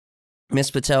shit.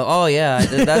 Miss Patel. Oh, yeah.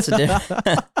 That's a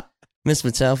different. Miss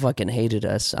Patel fucking hated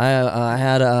us. I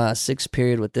had a 6th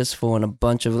period with this fool and a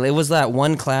bunch of. It was that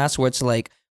one class where it's like,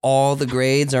 all the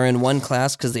grades are in one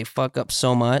class because they fuck up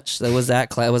so much. That was that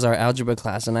class. It was our algebra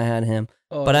class, and I had him.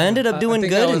 Oh, But I ended up doing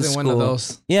think good I in was school. One of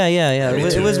those. Yeah. Me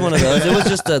It too. was one of those. It was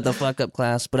just the fuck up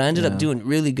class. But I ended Yeah. up doing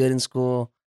really good in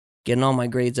school, getting all my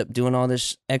grades up, doing all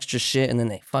this extra shit, and then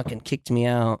they fucking kicked me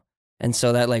out. And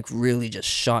so that like really just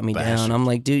shot me Bastard. down. I'm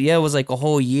like, dude, yeah, it was like a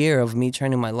whole year of me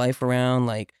turning my life around,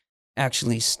 like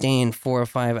actually staying 4 or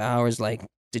 5 hours. Like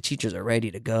the teachers are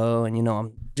ready to go, and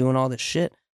I'm doing all this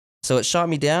shit. So it shot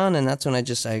me down, and that's when I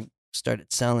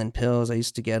started selling pills. I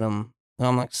used to get them.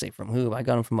 I'm not gonna say from who. I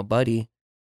got them from a buddy,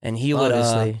 and he would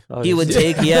he would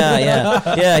take He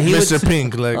Mr. would.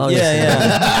 Pink, like Oh,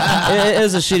 Yeah. It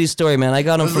was a shitty story, man. I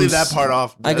got them Let's from leave that part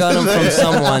off. I got them from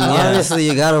someone. Yeah. Obviously,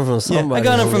 you got them from somebody. I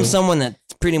got them from homie. someone that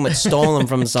pretty much stole them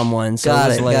from someone. So Got it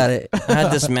was it, like, got it. I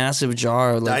had this massive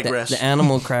jar, like Digress. the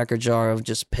animal cracker jar of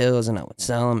just pills, and I would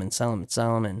sell them and sell them and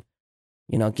sell them, and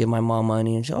give my mom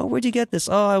money. And she, oh, where'd you get this?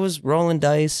 Oh, I was rolling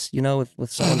dice,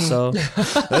 with so and so.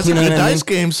 That's You a know good what I dice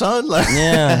game, son. Like,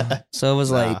 Yeah. So it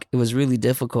was Nah. like it was really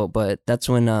difficult, but that's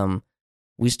when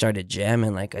we started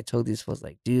jamming. Like I told these folks,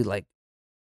 like, dude, like,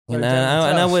 Started and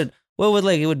jamming I tough. would. What would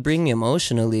it would bring me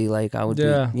emotionally. Like I would,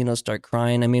 Yeah. be, start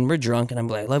crying. I mean, we're drunk, and I'm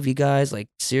like, I love you guys. Like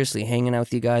seriously, hanging out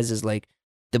with you guys is like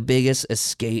the biggest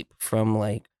escape from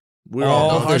like we're all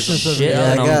all the harshness of shit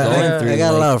Yeah, that I I'm got, going I, through. I got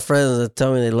a like- lot of friends that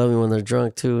tell me they love me when they're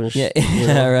drunk too. And Yeah, shit, you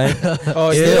know? yeah, right.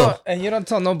 Oh, Yeah. you don't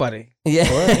tell nobody. Yeah,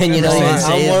 and you No, don't even I'm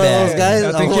say it one of back. those guys.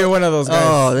 I think I'm you're one of those guys.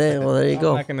 Oh, well, there you I'm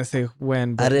go. not gonna say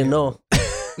when. But I didn't know.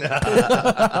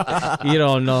 You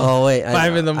don't know. Oh wait,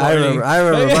 5 in the I morning. remember.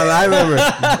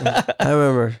 I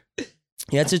remember.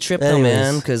 Yeah, it's a trip though, Anyways.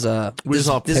 man. Because We just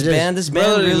all this I band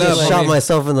brotherly really love, like, Shot homie.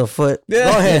 myself in the foot. Yeah.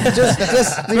 Go ahead.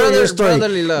 Just hear your story.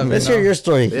 Brotherly love. Let's you know? hear your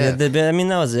story. Yeah. the band. I mean,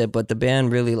 that was it. But the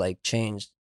band really like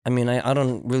changed. I mean, I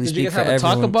don't really Did you speak guys for have a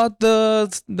everyone. talk about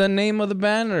the name of the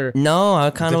band or? No,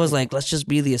 I kind of was like, let's just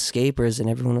be the Escapers, and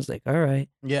everyone was like, all right.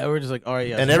 Yeah, we're just like, all right,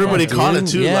 yeah. And everybody dude. caught it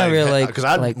too. Yeah, like, we were like- because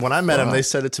like, when I met them, they fuck.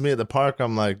 said it to me at the park.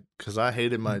 I'm like, because I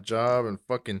hated my job and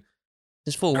fucking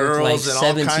This fool worked like Girls and all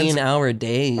kinds of- 17-hour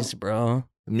days, bro.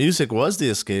 music was the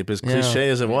escape. As Yeah. cliche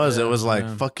as it was, it was like,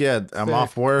 Yeah. fuck yeah, I'm Sick.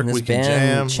 off work. And this We can band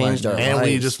jam, changed our and we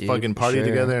lives, just dude, fucking for party sure.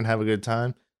 together and have a good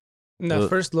time. And that Look.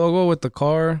 first logo with the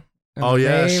car. and Oh the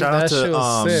yeah, name, shout out that shit to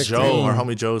was sick, Joe, dude. our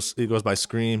homie Joe's. He goes by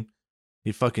Scream.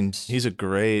 He's a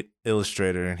great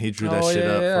illustrator, and he drew that Oh, shit yeah,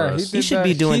 up yeah. for He us. He did should that. be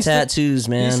He doing used to- tattoos,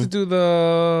 He used to man. do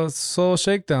the soul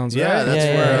shakedowns, Yeah, right? that's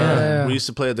Yeah, where yeah. we used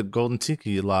to play at the Golden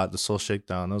Tiki a lot. The Soul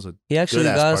Shakedown. That was a He actually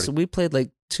good-ass got us. party. We played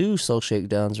like 2 soul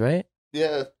shakedowns, right?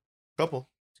 couple.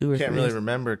 2 or Can't 3. really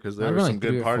remember because there I've were been some like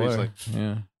 3 good or parties. 4. Like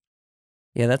yeah.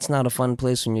 Yeah, that's not a fun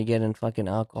place when you're getting fucking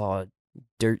alcohol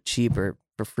dirt cheap or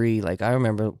for free. Like I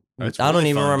remember, It's I don't really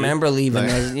even fun, dude. remember leaving.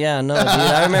 Like- those. Yeah, no, dude.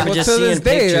 I remember Well, just to seeing this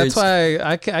day, pictures. that's why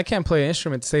I can't play an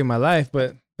instrument to save my life,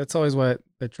 but that's always what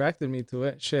attracted me to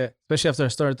it. Shit, especially after I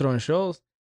started throwing shows,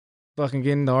 fucking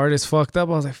getting the artist fucked up.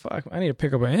 I was like, fuck, I need to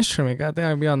pick up an instrument.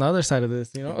 Goddamn, I'd be on the other side of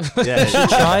this, you know? yeah, You should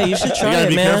try. You should you try gotta it,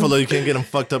 be man. careful though. You can't get them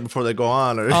fucked up before they go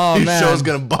on, or Oh, your man. show's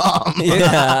gonna bomb.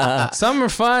 Yeah. Some are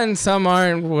fun, some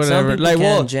aren't. Some Whatever. people Like, can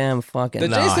well, jam fucking. the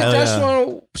Nah, Jason hell yeah.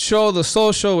 Joshua show, the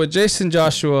soul show with Jason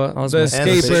Joshua, That was the my and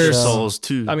the Sacred Escapers. Escapers. Souls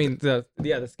too. I mean, the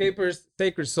Escapers,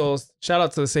 Sacred Souls. Shout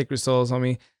out to the Sacred Souls,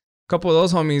 homie. A couple of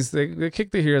those homies, they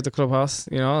kicked it here at the clubhouse.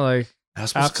 You know, like I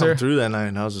was supposed to come after- through that night,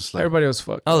 and I was just like, everybody was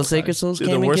fucked. Oh, the up, Sacred guys. Souls dude,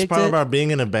 came the and worst kicked part it. about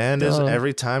being in a band is Oh.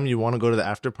 every time you want to go to the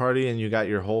after party and you got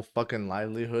your whole fucking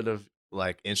livelihood of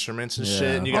like instruments and Yeah.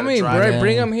 shit, and you I gotta mean, drive.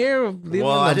 bring them here. leave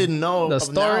Well, them I the- didn't know. the Now I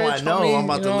storage, know. homie, I'm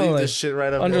about you to know, leave like, this shit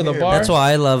right up under in the here. bar. That's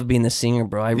why I love being the singer,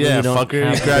 bro. I really Yeah, don't. fucker,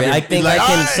 have you to grab bring- your- I think like, I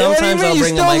can. "Alright, Sometimes I'll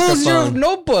bring a lose your microphone.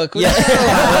 notebook. Yeah,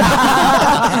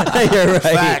 you're right.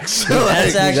 Facts.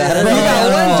 That's Like, actually. you got it. You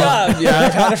got Oh. one job. Yeah,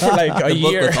 I've had it for like a The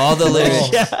book year. with all the lyrics.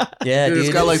 Yeah, Dude, dude.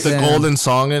 it's got like the it's- golden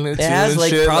song in it. It too has and like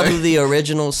shit. probably Like, the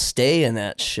original stay in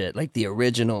that shit, like the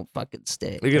original fucking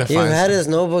stay. you're gonna You've find had his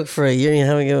notebook for a year and you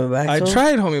haven't given it back to I him?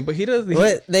 tried, homie, but he doesn't.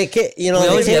 What? They can't, you know, We they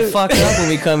always get can't- fucked up when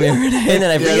we come here, and then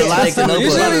I Yeah, forget the to last take the time we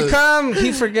notebook. Usually Usually- we come,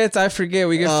 he forgets, I forget,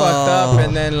 we get fucked up,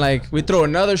 and then like we throw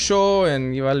another show,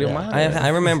 and you valió madre. I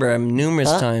remember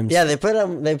numerous Huh? times. Yeah, they put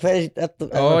it at the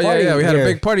Oh yeah, we had a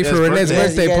big party for His Rene's birthday.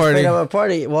 birthday You guys party. played at my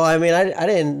party. Well, I mean, I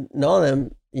didn't know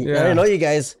them. I Yeah. didn't know you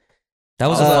guys. That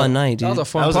was a fun night, dude. That was a That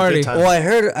fun was a good party. time. Well, I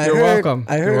heard welcome.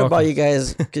 I heard You're about welcome. you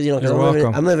guys because You're I'm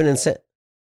welcome. living in San.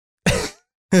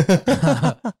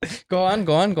 Go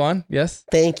on. Yes.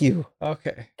 Thank you.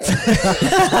 Okay.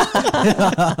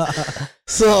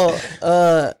 So,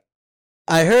 I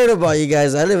heard about you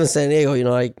guys. I live in San Diego. You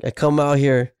know, I come out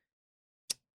here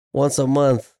once a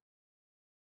month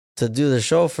to do the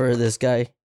show for this guy.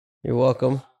 You're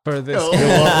welcome. For this. You're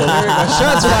welcome.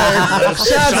 Shots fired.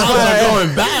 Shots fired.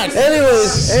 going back.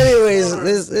 Anyways,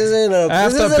 this isn't a. I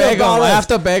have this to isn't beg him. about I us. have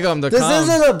to beg him to This come.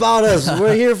 isn't about us.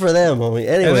 We're here for them, homie.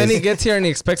 Anyways, And then he gets here and he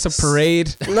expects a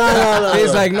parade. no.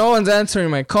 He's like, no one's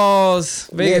answering my calls.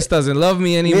 Vegas doesn't love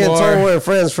me me and Tom anymore. were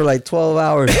friends for like 12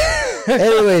 hours.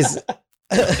 Anyways,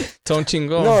 Ton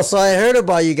chingo. no. So I heard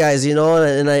about you guys, you know,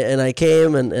 and I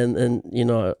came and you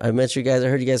know I met you guys. I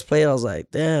heard you guys play. I was like,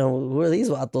 damn, who are these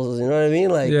vatos? You know what I mean?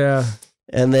 Like, Yeah.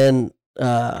 And then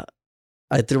I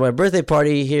threw my birthday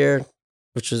party here,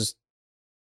 which was,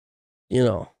 you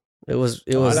know, it was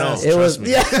I know, yeah. trust me.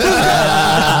 Hey,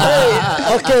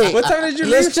 okay. What time did you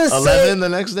Let's leave? just 11 the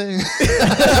next day. There's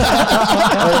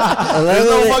 11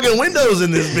 no fucking windows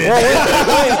in this bitch.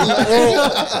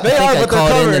 They I are, but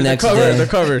called in the next day. They're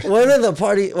covered. When did the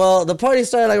party? Well, the party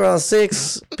started like around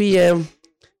 6 p.m.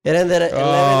 It ended at 11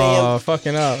 a.m. Oh,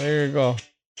 fucking up. Here you go.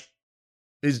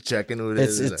 He's checking who it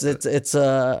is.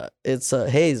 It's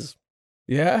Hayes.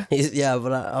 Yeah? Yeah,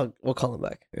 but we'll call him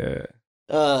back. Yeah.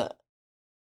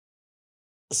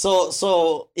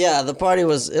 So yeah, the party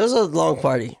was a long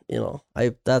party, you know.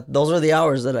 Those were the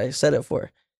hours that I set it for.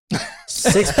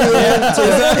 6 p.m. to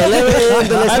 11 a.m.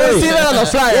 the next I didn't day. see that on the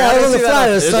flyer. Yeah, I I didn't was on the see that.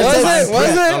 flyer. It's Starts just at- fine Was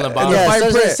print it? on the bottom. Yeah, Fine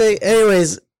starts print. at 6.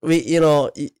 Anyways, we, you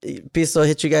know, Pisto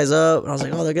hit you guys up. And I was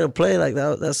like, oh, they're gonna play like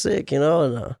that. That's sick, you know.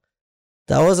 And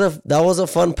that was a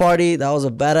fun party. That was a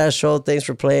badass show. Thanks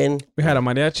for playing. We had a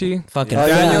mariachi. Fucking Oh,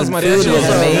 yeah. Daniel's Food mariachi. was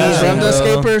amazing, From the bro.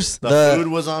 escapers. The food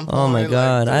was on. Oh my point,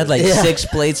 god, I had like Yeah. 6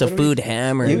 plates of food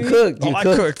hammered. You cooked. I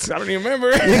cooked. I don't even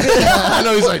remember. I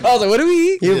know he's like, I was like, what do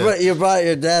we eat? You brought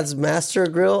your dad's master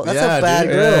grill. That's Yeah, a bad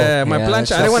dude. grill. Yeah, my Yeah, plancha.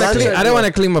 that's I didn't want to a clean. plancha I didn't want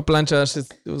to clean my plancha. That's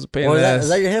just, it was a pain in Or the is ass.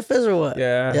 that your jefes or what?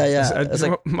 Yeah. Yeah. I, It's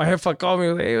like, my jefa called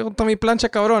me. Hey, "Ota mi plancha,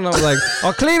 cabrón." I was like,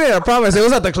 I'll clean it. I promise. It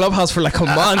was at the clubhouse for like a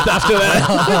month after that.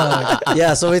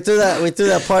 yeah, so we threw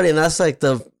that party, and that's like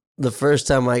the first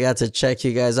time I got to check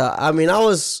you guys out. I mean, I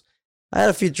had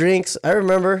a few drinks. I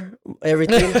remember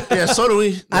everything. yeah, so do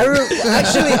we.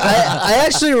 I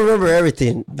actually remember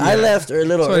everything. I left a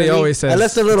little That's what early. he always says. I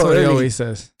left a little That's what he early always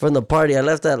says. from the party. I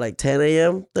left at like 10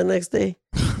 a.m. the next day.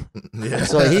 Yeah.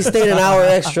 So he stayed an hour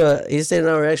extra.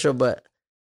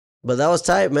 But that was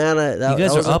tight, man. You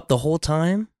guys are up the whole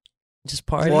time? Just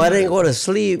partying? Well, I didn't go to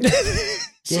sleep. There's-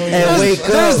 and wake up.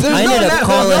 there's I no ended up nap-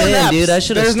 calling there's no in, naps. dude. I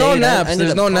should have There's stayed. no I naps. ended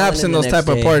There's up no calling naps in the those next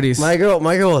type of day. parties. My girl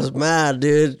was mad,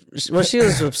 dude. Well, she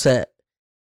was upset.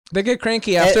 They get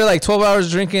cranky after like 12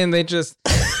 hours drinking. They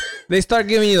start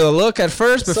giving you the look at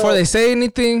first before So- they say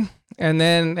anything, and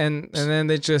then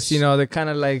they just they kind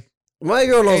of like My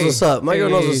girl knows Hey, what's up. My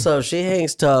girl knows hey. what's up. She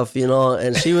hangs tough, you know,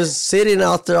 and she was sitting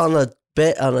out there on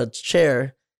a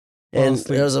chair, and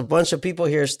asleep. there was a bunch of people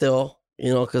here still,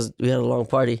 you know, because we had a long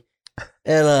party,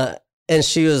 and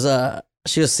she was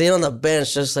sitting on the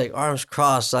bench, just like arms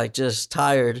crossed, like just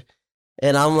tired,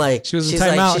 and I'm like, She was in she's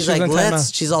timeout. like, She was in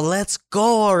timeout. she's all, let's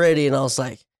go already, and I was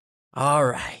like, all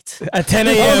right. at 10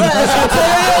 a.m.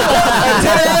 At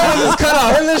 10 a.m. was his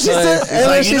cutoff. And then she said, He's and then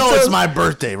like, she you know, tells- it's my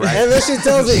birthday, right? And then she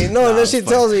tells me, no, and then she it's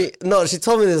fine. tells me, no, she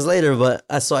told me this later, but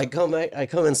so I come back, I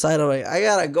come inside, I'm like, I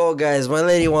gotta go, guys. My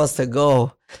lady wants to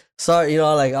go. Sorry, you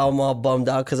know, like I'm all bummed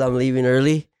out because I'm leaving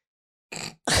early.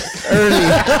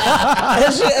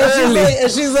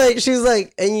 She's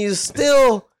like, and you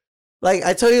still, like,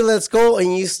 I tell you, let's go,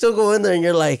 and you still go in there, and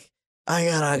you're like, I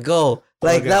gotta go.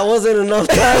 Like, that wasn't enough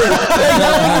time.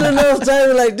 That wasn't enough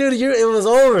time. Like, dude, it was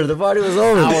over. The party was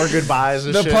over. Hour goodbyes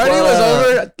and The shit. party was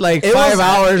over like It 5 was-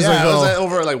 hours Yeah, it ago. was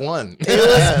over at like 1.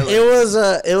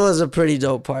 It was a pretty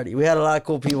dope party. We had a lot of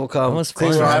cool people come. That was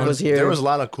Chris fun. Rock was here. There was a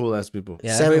lot of cool ass people.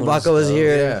 Yeah, Sammy everyone Baca was dope.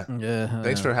 here. Yeah. Yeah.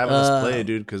 Thanks for having us play,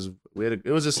 dude, because it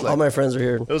was just like, All my friends were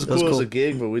here. it was cool as a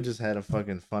gig, but we just had a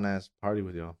fucking fun ass party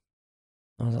with y'all.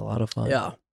 That was a lot of fun.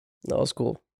 Yeah, that was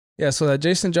cool. Yeah, so that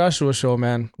Jason Joshua show,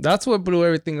 man, that's what blew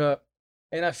everything up.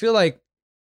 And I feel like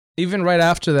even right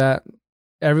after that,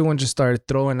 everyone just started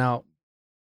throwing out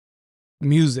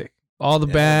music. All the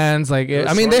Yeah. bands, like It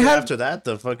was I mean, they shortly had after that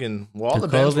the fucking all The the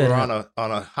bands COVID were happened.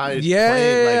 on a high Yeah,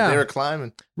 plane, yeah. like they were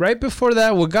climbing. right before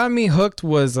that. What got me hooked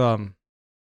was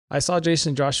I saw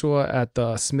Jason Joshua at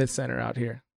the Smith Center out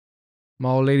here. My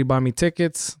old lady bought me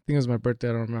tickets. I think it was my birthday.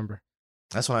 I don't remember.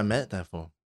 That's when I met that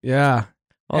fool. Yeah.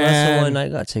 Oh, that's the And one I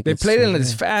got tickets. They played to, in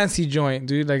this yeah. fancy joint,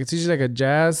 dude. Like it's usually like a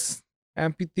jazz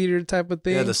amphitheater type of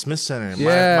thing. Yeah, the Smith Center.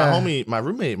 Yeah. My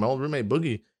homie, my old roommate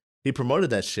Boogie, he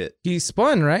promoted that shit. He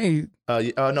spun, right?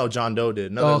 No, John Doe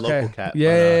did. Another local cat. Yeah,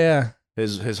 but, yeah.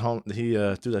 His home, he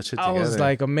threw that shit I together. was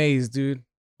like amazed, dude.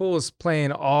 Fool was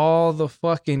playing all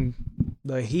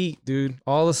the heat, dude.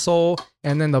 All the soul,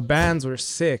 and then the bands were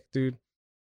sick, dude.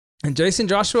 And Jason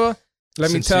Joshua,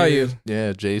 let me tell you,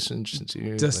 yeah, Jason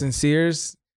Sincere, Justin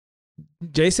Sears,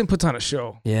 Jason puts on a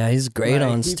show. Yeah, he's great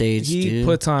Like, on stage, he dude.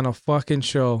 puts on a fucking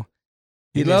show.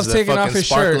 He needs loves that taking off fucking his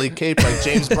sparkly shirt. cape like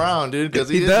James Brown, dude, because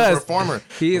he is does. a performer.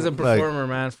 He is a Like- performer,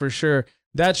 man, for sure.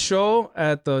 That show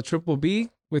at the Triple B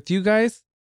with you guys,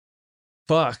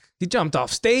 fuck. He jumped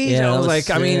off stage. Yeah, I that was was like,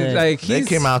 I mean, sick. like They he's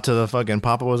came out to the fucking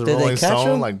Papa Was a Did they Rolling catch Stone,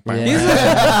 him? like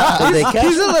Yeah. Did they catch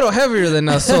He's a little heavier than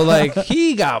us, so like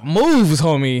he got moves,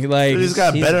 homie. Like dude, he's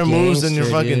got he's better a moves than your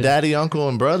gangster, fucking dude. daddy, uncle,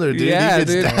 and brother, dude. yeah, he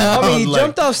gets dude. down. I mean, he like,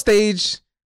 jumped off stage,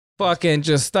 fucking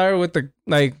just started with the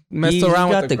messed He around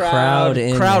got with the the crowd, crowd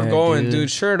in crowd there, going, dude.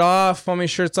 dude. Shirt off, homie.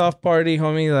 Shirts off party,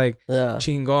 homie. Like Yeah.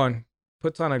 chingon.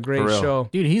 Puts on a great For real. show.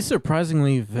 Dude, he's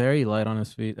surprisingly very light on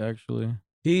his feet, actually.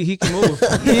 He can move.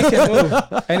 He can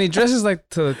move. And he dresses like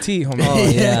to the T, homie. Oh,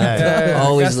 yeah. Yeah,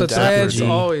 Always that's the looks threads, dapper,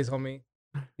 G. always, homie.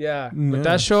 Yeah. Yeah. But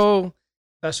that show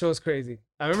is crazy.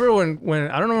 I remember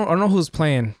when I don't know who's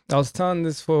playing. I was telling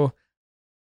this fool,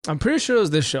 I'm pretty sure it was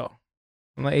this show.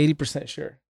 I'm like 80%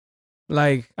 sure.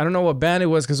 Like, I don't know what band it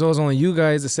was because it was only you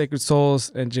guys, the Sacred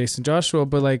Souls, and Jason Joshua.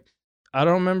 But like, I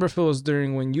don't remember if it was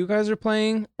during when you guys were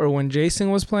playing or when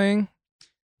Jason was playing.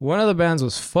 One of the bands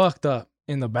was fucked up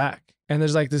in the back. And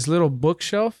there's like this little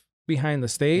bookshelf behind the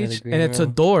stage. green And it's a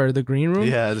room. door, the green room.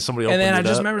 yeah, somebody And opened then I it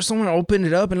just up. remember someone opened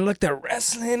it up and looked at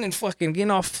wrestling and fucking getting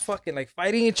off fucking like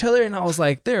fighting each other. And I was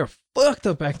like, they're fucked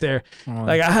up back there.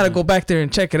 Like I had to go back there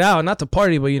and check it out. Not to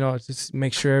party, but just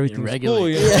make sure everything's cool.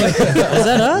 regulate. You know? Was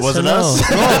that us? Wasn't or no? us.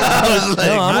 I was like,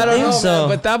 No, I don't know, so.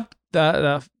 man, but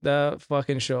that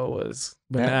fucking show was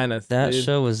bananas. That dude.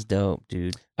 show was dope,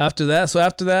 dude. After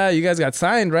that, you guys got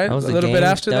signed, right? That was a little bit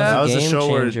after that. That was a a game show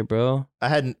where- changer, bro. I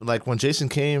had like when Jason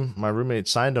came, my roommate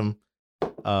signed him,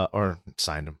 or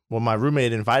signed him. Well, my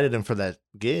roommate invited him for that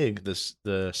gig,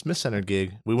 the Smith Center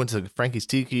gig. We went to Frankie's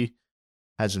Tiki,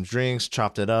 had some drinks,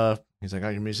 chopped it up. He's like,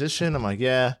 "Are you a musician?" I'm like,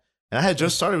 "Yeah." And I had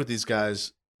just started with these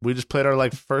guys. We just played our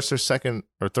like first or second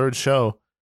or third show.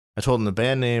 I told him the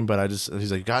band name, but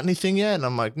he's like, "Got anything yet?" And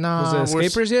I'm like, "No." Was it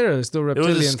Escapers yet, or still It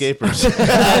Reptilians? was Escapers.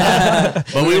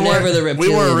 But We were never the we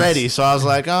weren't Reptilians. ready. So I was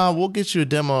like, "Oh, we'll get you a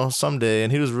demo someday."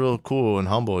 And he was real cool and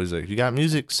humble. He's like, "You got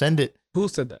music? Send it." Who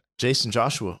said that? Jason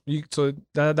Joshua. So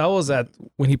that was at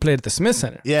when he played at the Smith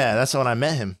Center. Yeah, that's when I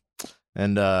met him.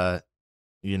 And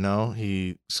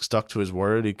he stuck to his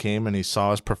word. He came and he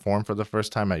saw us perform for the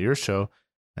first time at your show.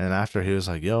 And after he was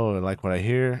like, "Yo, I like what I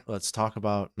hear. Let's talk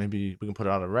about maybe we can put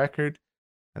out a record."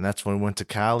 And that's when we went to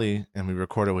Cali and we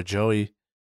recorded with Joey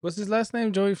What's his last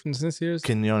name? Joey from Sincere's?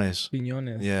 Quinones.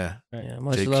 Quinones. Yeah. Yeah,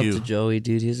 much JQ. love to Joey,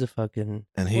 dude. He's a fucking.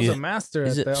 And He was he a master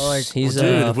He's at a, that. Like, he's dude,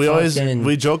 a we always fucking-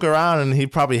 we joke around and he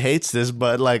probably hates this,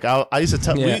 but like I used to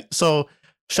tell Yeah. so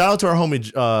shout out to our homie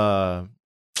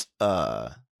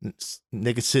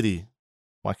Naked City.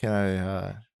 Why can't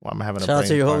I why am I having a Shout out brain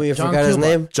to your fart? homie. You John forgot his Kilbach.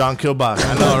 name. John Kilbach.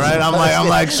 I know, right? I'm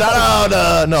like, shout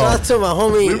out no. Shout out to my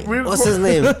homie. We- What's his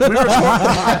name?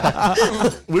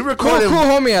 We cool, recorded cool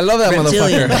homie. I love that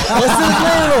Reptilian.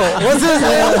 motherfucker. What's his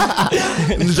name? What's his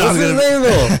name? John's What's his gonna- name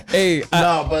though? Hey,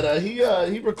 No, but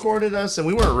he recorded us and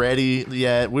we weren't ready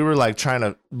yet. We were like trying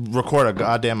to record a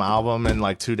goddamn album in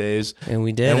like 2 days. And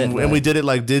we did it. And we did it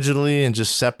like digitally and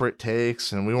just separate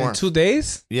takes and we in weren't 2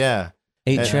 days? yeah.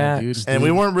 8 and- tracks. And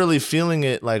we weren't really feeling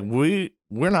it. Like we're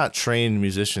not trained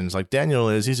musicians. Like Daniel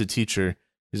is. He's a teacher.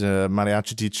 He's a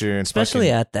mariachi teacher. And Especially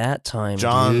fucking at that time,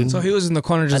 John- dude. So he was in the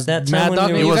corner just that time mad when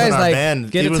dogging we he you wasn't guys in our like band.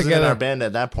 get He it wasn't together. in our band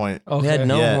at that point. Okay. We had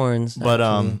no Yeah, horns. But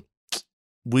actually.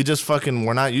 we just fucking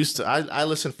we're not used to. I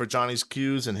listen for Johnny's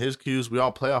cues and his cues. We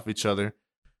all play off each other.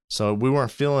 So we weren't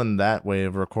feeling that way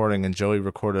of recording. And Joey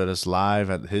recorded us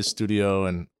live at his studio,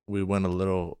 and we went a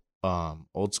little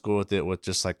old school with it, with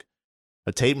just like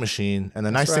a tape machine. And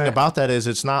the nice thing right. about that is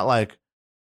it's not like,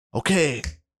 okay,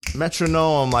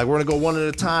 metronome, like we're gonna go one at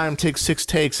a time, take 6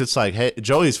 takes. It's like, hey,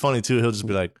 Joey's funny too. He'll just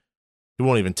be like, he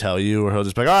won't even tell you, or he'll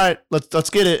just be like, all right, let's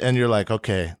get it. And you're like,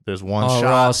 okay, there's one Oh, shot. we're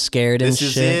all scared and This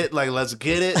is shit. it. Like, let's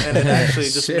get it. And it actually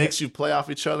just Shit. makes you play off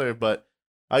each other. But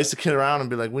I used to kid around and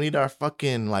be like, we need our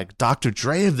fucking like Dr.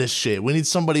 Dre of this shit. We need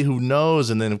somebody who knows.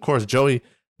 And then of course Joey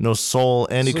knows soul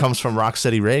and he So- comes from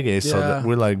Rocksteady Reggae. So Yeah.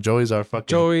 we're like, Joey's our fucking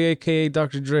Joey, aka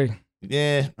Dr. Dre.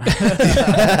 Yeah.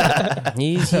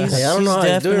 He's Hey, I don't know how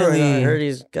he's doing right now. I definitely- heard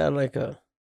he's got like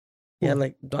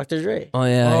like Dr. Dre. Oh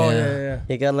yeah, Oh yeah. yeah.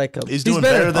 He got like a. He's doing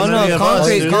better. better than Oh any no, of us,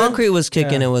 concrete. dude. Concrete was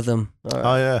kicking Yeah. it with him.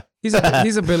 Oh, yeah. He's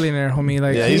a billionaire, homie.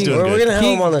 Like Yeah, he's doing We're good. gonna have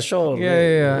He- him on the show.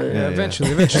 Yeah. Yeah.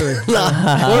 Eventually. we're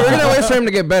gonna wait for him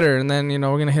to get better, and then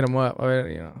we're gonna hit him up. A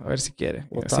ver si quiere.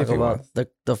 We'll See talk if he about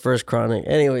wants. the first chronic.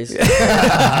 Anyways,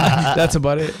 That's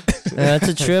about it. That's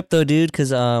a trip though, dude.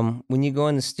 Because when you go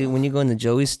in the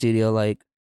Joey's studio, like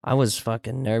I was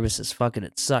fucking nervous as fuck, and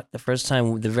it sucked.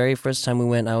 The very first time we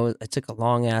went, I took a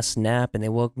long ass nap, and they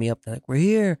woke me up. They're like, "We're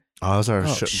here, Oh, that was our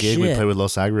Oh, gig. We shit. played with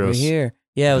Los we're Agrios. here."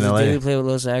 Yeah, it was in a LA. day we played with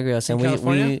Los Agrios, and In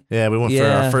California? Yeah, we went for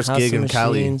Yeah, our first House gig of in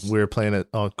Cali. Machines. We were playing at,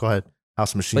 go ahead,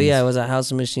 House of Machines. But yeah, it was at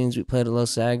House of Machines. We played at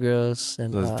Los Agrios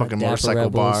and the fucking Dapper motorcycle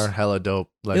Rebels. bar, hella dope.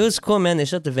 Like, It was cool, man. They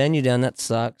shut the venue down. That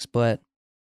sucks. But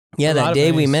yeah, A lot that of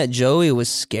day we venues. met Joey, it was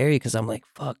scary because I'm like,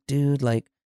 fuck, dude. Like,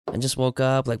 I just woke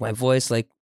up. Like, my voice, like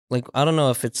I don't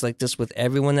know if it's like this with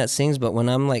everyone that sings, but when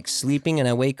I'm like sleeping and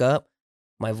I wake up,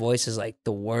 my voice is like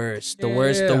the worst, the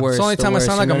worst. It's the only time I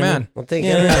sound like a man. I think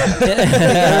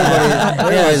Yeah.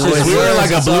 everybody's it's if just we were worse.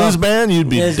 like a blues band, you'd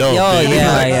be Yes, dope. oh, dude. You'd be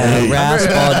yeah, like, yeah. hey. Rasp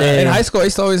all day. In high school, I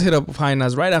used to always hit up High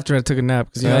Nas right after I took a nap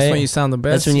because that's Right. when you sound the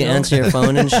best. That's when you answer your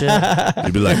phone and shit.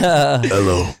 You'd be like,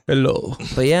 hello. Hello.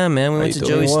 But yeah, man, we How went you to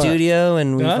doing? Joey's What? studio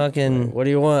and we Huh? fucking. What do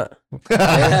you want?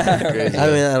 Crazy. I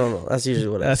mean, I don't know. That's usually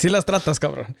what I. Así las tratas,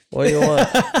 cabrón. What do you want?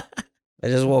 I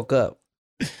just woke up.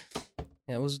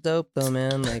 Yeah, it was dope though,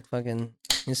 man. Like fucking,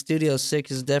 his Studio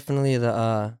 6 is definitely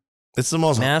the It's the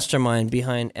most. mastermind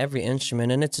behind every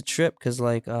instrument, and it's a trip because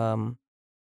like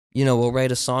we'll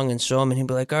write a song and show him, and he'll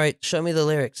be like, "All right, show me the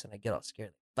lyrics," and I get all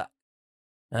scared, like, fuck.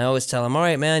 And I always tell him, "All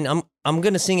right, man, I'm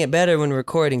gonna sing it better when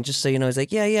recording, just so you know." He's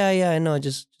like, "Yeah, I know.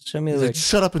 Just show me the He's like, lyrics."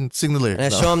 shut up and sing the lyrics.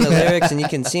 And I No. show him the lyrics, and you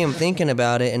can see him thinking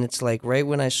about it. And it's like right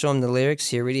when I show him the lyrics,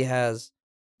 he already has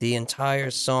the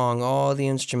entire song, all the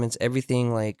instruments,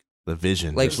 everything like the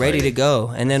vision. like just ready to go.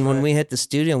 And then when right. we hit the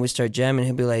studio and we start jamming,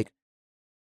 he'll be like,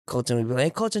 Colton would be like, "Hey,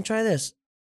 Colton, try this."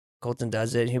 Colton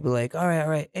does it. He'll be like, all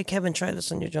right. Hey, Kevin, try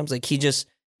this on your drums. Like he just,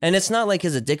 and it's not like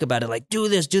he's a dick about it. Like, do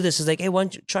this. It's like, hey, why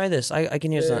don't you try this? I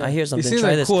can hear something. I hear He something. seems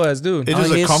Try like this. cool ass dude. It Oh,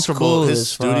 is a he's comfortable. cool His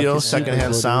as fuck. studio, He's super secondhand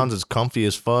cool, dude. sounds is comfy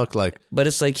as fuck. Like, But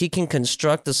it's like he can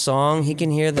construct the song. He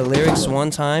can hear the lyrics one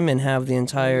time and have the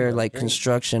entire like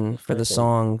construction for the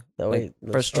song That way, like,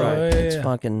 the first song- try. Oh, yeah, It's yeah.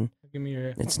 fucking, Give me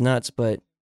your. it's nuts. But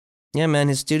yeah, man,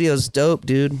 his studio's dope,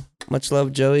 dude. Much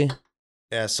love, Joey,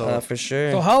 yeah. So for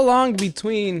sure. So how long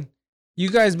between you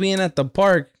guys being at the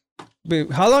park?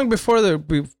 How long before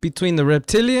between the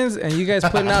reptilians and you guys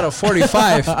putting out a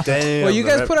 45? damn. Well, you the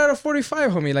guys rep- put out a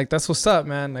 45, homie. Like that's what's up,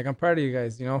 man. Like I'm proud of you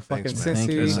guys. Fucking Thanks, man.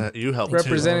 Thank you. Cincy You helped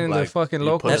representing too. the Like, fucking you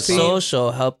local put That us scene. on.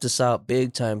 social helped us out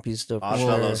big time, Pisto. for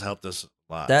sure. Oddfellows helped us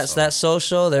a lot. That's so. that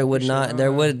social. There would Appreciate not. it.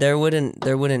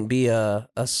 There wouldn't be a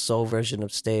soul version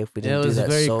of Stay if we Yeah, didn't it do was a that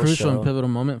very social. crucial and pivotal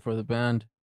moment for the band.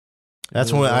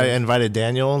 That's when I invited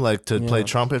Daniel like to play Yeah.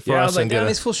 trumpet for Yeah, I us was like, and damn, get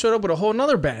this fool showed up with a whole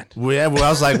nother band. I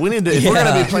was like, we need to if we're Yeah,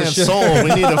 gonna be playing for sure. soul,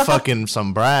 we need a fucking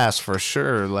some brass for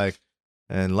sure. Like,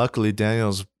 and luckily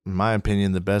Daniel's, in my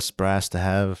opinion, the best brass to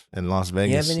have in Las You have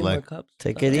Vegas. any more Like, cups?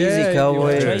 Take it Yeah, easy, you cowboy.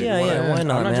 wanna- Yeah, Yeah, why I'm not,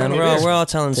 not man? drinking We're beer. all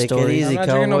telling Take it stories. easy. I'm not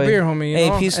drinking no cowboy. beer, homie. Hey,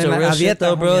 know? Pisto, And real a shit dieta,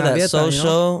 though, bro. homie, a That dieta,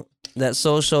 social, that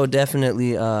social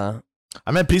definitely. I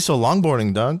met Pisto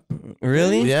longboarding, Doug.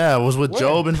 Really? Yeah, I was with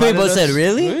Job. We Invited both us. said,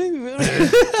 really?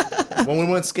 When we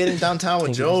went skating downtown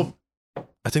with Job,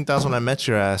 I think that was when I met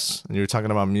your ass, and you were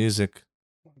talking about music,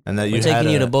 and that you We're had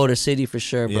taking you a to Boulder City for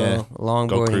sure, bro. Yeah. go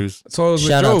Longboarding. cruise. So it was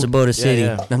Shout out with to Joe. Boulder City.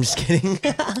 yeah. I'm just kidding.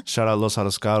 Shout out Los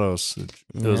Arrascados.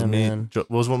 It was Yeah, me. man. It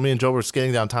was when me and Job were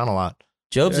skating downtown a lot.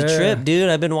 Job's a Yeah. trip, dude.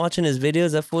 I've been watching his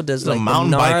videos. That fool does He's a like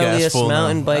mountain the bike-ass gnarliest fool now.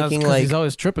 mountain That's biking. 'cause Like, he's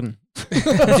always tripping. dude,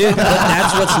 but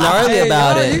that's what's gnarly Hey,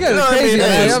 about yo, it. You guys You know are what I crazy, mean? man.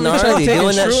 Hey, It's Y'all been trying gnarly. to take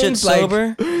Doing that shit shrooms, like-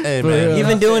 sober. Hey For man, real.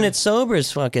 Even doing it sober is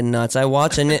fucking nuts. I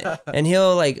watch and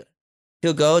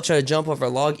he'll go try to jump over a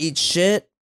log, eat shit,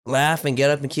 laugh, and get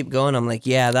up and keep going. I'm like,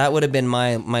 yeah, that would have been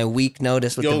my week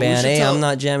notice with Yo, the we band. should Hey, tell- I'm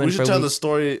not jamming we for should a tell the week.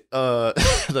 story,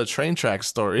 the train track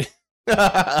story.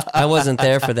 I wasn't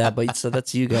there for that, but so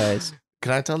that's you guys.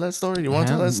 Can I tell that story? You want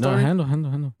to tell that No, story? handle. I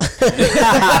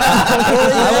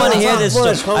want to hear this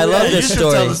story. I love Yeah, you this should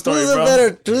tell story. the story, Who's a bro. better?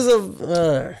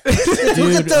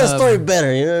 Who can tell a story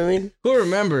better? You know what I mean? Who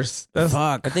remembers? That's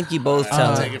Fuck. I think you both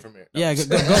I'll tell. take it from here. Yeah,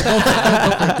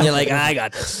 go. You're like, I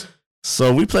got this.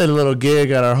 So we played a little gig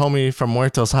at our homie from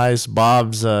Muertos Heights,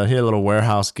 Bob's. He had a little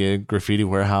warehouse gig, graffiti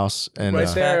warehouse, and right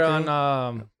there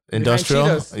on industrial.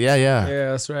 behind Cheetahs. Yeah. Yeah,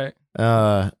 that's right.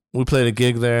 We played a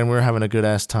gig there, and we were having a good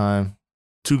ass time.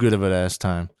 Too good of an ass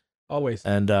time. Always.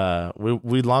 And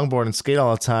we longboard and skate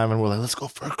all the time, and we're like, let's go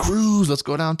for a cruise, let's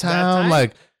go downtown.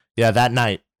 Like, yeah, that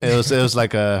night it was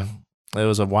like it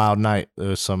was a wild night. There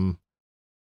was some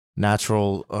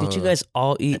natural. Did you guys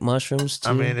all eat mushrooms too?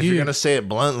 I mean, if you're gonna say it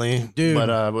bluntly, Dude. but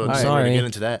we're I'm gonna sorry. get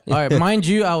into that. All right, mind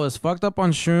you, I was fucked up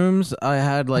on shrooms. I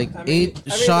had like 8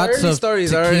 shots the early of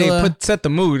stories tequila. already set the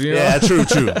mood. You know? Yeah, true.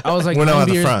 I was like, we're not 9 at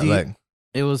the beers front, deep. like.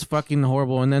 It was fucking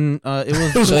horrible. And then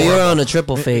it was So you're on a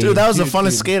triple fade. Dude, that was the Dude, funnest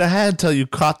dude. skate I had till you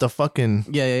caught the fucking.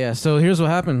 Yeah. So here's what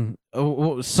happened.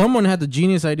 Someone had the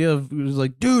genius idea of, it was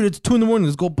like, dude, it's 2 a.m.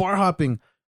 Let's go bar hopping.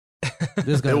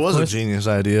 This guy, It of was a course. genius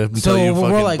idea until So you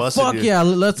fucking we're like, busted fuck your- yeah,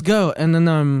 let's go. And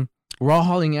then we're all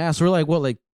hauling ass. We're like, what,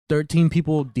 like 13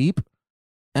 people deep?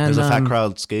 And There's a fat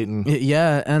crowd skating.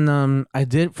 Yeah, and I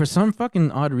did, for some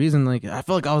fucking odd reason, like I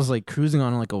felt like I was like cruising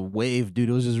on like a wave, dude.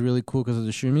 It was just really cool because of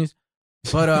the shroomies.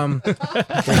 But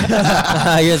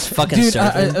You're just fucking dude,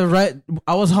 surfing.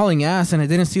 I was hauling ass and I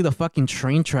didn't see the fucking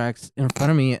train tracks in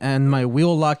front of me, and my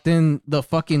wheel locked in the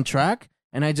fucking track,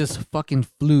 and I just fucking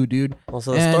flew, dude. Well,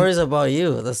 so the and- story's about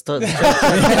you. The story. Renee's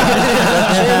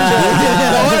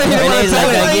Renee's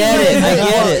like, I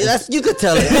get it. That's, you could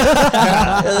tell it.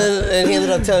 and he ended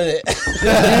up telling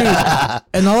it.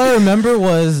 And all I remember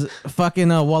was fucking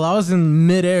while I was in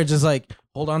midair, just like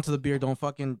hold on to the beer, don't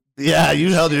fucking. Yeah,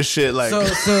 you held your shit like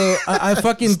So I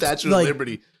fucking Statue like, of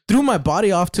Liberty. threw my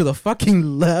body off to the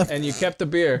fucking left. And you kept the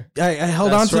beer. I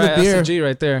held on That's to right, the beer, That's the G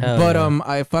right there. Hell but yeah.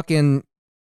 I fucking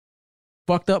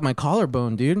fucked up my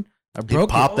collarbone, dude. I He broke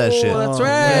popped that shit. Oh, that's Oh, right.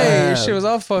 yeah. Your shit was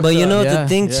all fucked But you up. know Yeah, the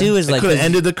thing yeah. too is It like could have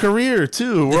ended the career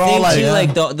too. We're the all thing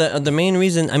like, too, like the main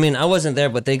reason. I mean, I wasn't there,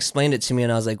 but they explained it to me,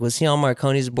 and I was like, "Was he on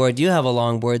Marconi's board? You have a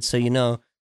longboard, so you know."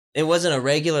 It wasn't a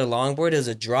regular longboard; it was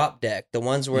a drop deck. The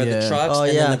ones where Yeah. the trucks Oh,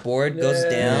 and yeah. then the board goes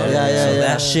down. Yeah, So yeah.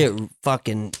 that shit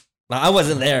fucking. I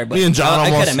wasn't there, but Me and John I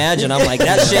almost- could imagine. I'm like,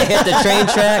 that shit hit the train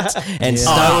tracks and Yeah.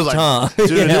 Oh, I was stopped, like, huh?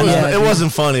 dude, You know? it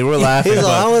wasn't funny. We're laughing. He's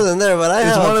like, I but wasn't there, but I It's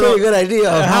have one a of pretty the- good idea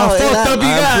of How how it fucked happened. up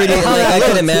you got? Pretty, like, I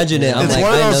could imagine it. I'm it's like,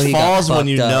 one of I know those he got falls when fucked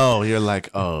you up. know you're like,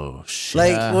 oh shit.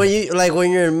 Like Yeah.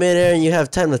 when you're in midair and you have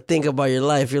time to think about your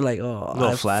life, you're like, oh, Little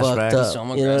I flashbacks. fucked up. So I'm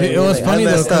You know gonna- what I Dude, it mean? was Like, I funny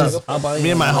though, messed up. 'cause Me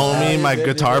and my homie, my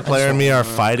guitar player, and me are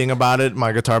fighting about it.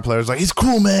 My guitar player's like, he's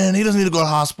cool, man. He doesn't need to go to the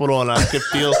hospital. And I could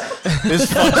feel his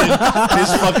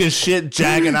fucking shit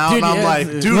jagging out. and I'm yeah, like,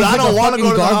 it dude, looks I like don't a want to fucking go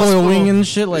to the gargoyle hospital. wing and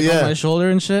shit, like Yeah. on my shoulder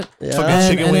and shit. Yeah. Fucking And,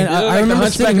 chicken and wing. then You look I like the remember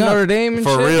Hunchback sitting of up. Notre Dame and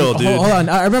For shit. real, dude. Hold on,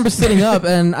 I remember sitting up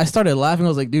and I started laughing. I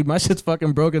was like, dude, my shit's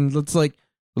fucking broken.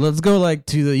 Let's go like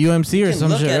to the UMC You or can some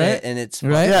look shit, at right? it and it's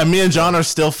Right? Yeah, me and John are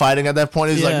still fighting at that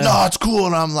point. He's like, Yeah. no, it's cool.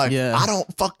 And I'm like, Yeah. I don't,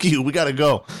 fuck you. We got to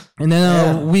go. And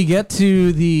then we get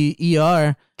to the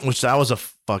ER. Which that was a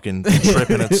fucking trip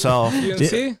in itself.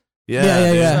 UNC?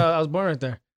 Yeah. dude. I was born right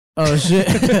there. Oh shit!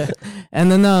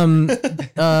 And then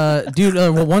dude,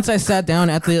 well, once I sat down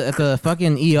at the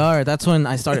fucking ER, that's when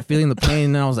I started feeling the pain,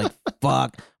 and then I was like,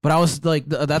 fuck. But I was like,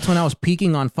 that's when I was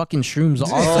peaking on fucking shrooms.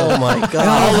 Also, Oh my And I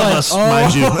god. was All of like,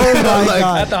 us, mind you. my Like,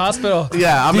 God. At the hospital.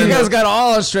 Yeah, I'm You in guys the- got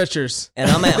all on stretchers.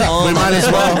 and I'm at home. We might I'm as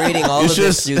at well. home reading all You of this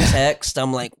just- through text.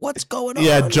 I'm like, what's going on?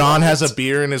 Yeah, John has a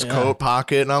beer in his coat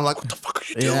pocket, and I'm like, "What the fuck are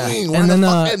you Yeah. doing?" And then,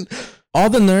 fucking... all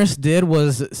the nurse did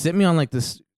was sit me on like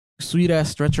this sweet ass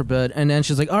stretcher bed, and then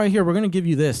she's like, all right, here, we're gonna give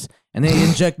you this, and they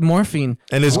inject morphine,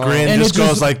 and his grin and just it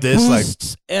goes like this, like.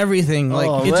 boosts everything, like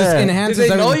Oh, it just man. Did enhances. they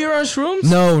know everything. you were on shrooms?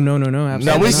 No, absolutely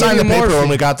No, we not. signed the paper when morphine.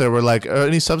 we got there. We're like,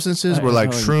 any substances? We're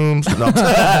like, no. shrooms.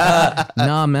 No.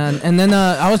 Nah, man. And then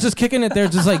I was just kicking it there,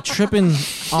 just like tripping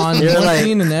on You're like-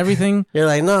 morphine and everything. You're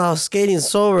like, no, I was skating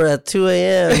sober at 2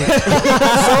 a.m.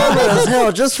 sober as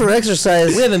hell, just for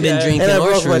exercise. We haven't been drinking and I or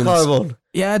broke my shrooms. collarbone.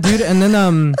 Yeah, dude. And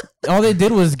then all they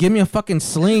did was give me a fucking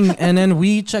sling, and then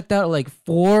we checked out at like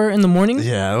 4 in the morning.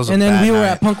 Yeah, that was a And then bad we were night.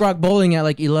 at punk rock bowling at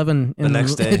like 11 The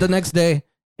next day. the next day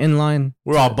in line.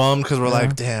 We're all bummed because we're Yeah.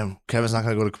 like, damn, Kevin's not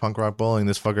going to go to punk rock bowling.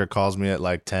 This fucker calls me at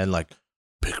like 10, like,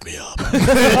 pick me up.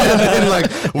 And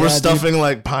like, we're Yeah, stuffing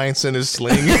like pints in his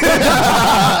sling.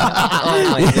 Oh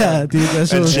my god. Yeah, dude. That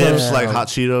shit And was chips, fun. like hot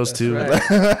Cheetos, too.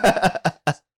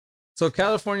 So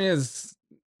California is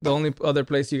the only other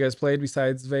place you guys played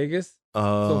besides Vegas.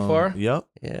 So far? Yep.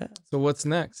 Yeah. So what's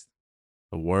next?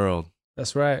 The world.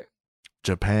 That's right.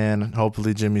 Japan.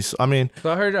 Hopefully, Jimmy. I mean,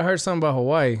 So I heard something about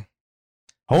Hawaii.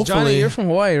 hopefully. Johnny, you're from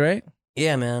Hawaii, right?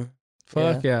 Yeah, man.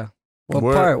 Fuck yeah. What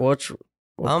We're- part? What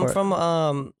I'm part?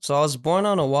 from so I was born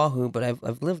on Oahu, but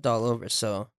I've lived all over.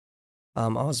 So I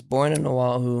was born in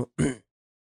Oahu.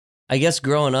 I guess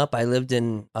growing up I lived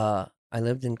in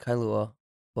Kailua,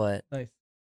 but Nice.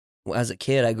 as a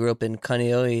kid, I grew up in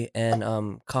Kaneohe and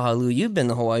Kahalu. You've been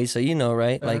to Hawaii, so you know,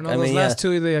 right? I mean, those last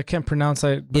two I can't pronounce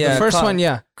it, but Yeah, the first one,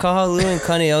 yeah. Kahalu and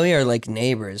Kaneohe are like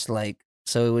neighbors. Like,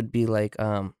 so it would be like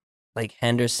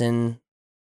Henderson,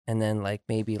 and then like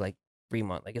maybe like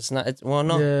Fremont. Like it's not. It's well,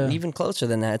 no, Yeah. even closer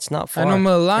than that. It's not far. I know It's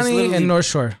Mililani literally- and North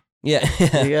Shore. Yeah.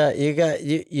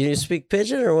 You speak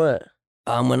pigeon or what?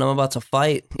 When I'm about to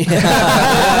fight.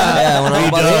 Yeah, when I'm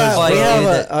about to fight,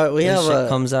 shit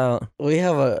comes out. We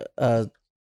have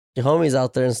homies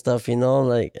out there and stuff, you know,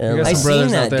 like and got I some seen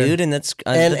brothers out that, there. dude, and that's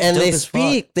and that's dope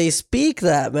they as fuck. speak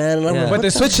that, man. And I'm Yeah. like, But what they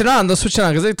the- switch it on. They'll switch it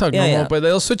on because they talk Yeah, normal, yeah. but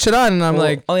they'll switch it on, and I'm Well,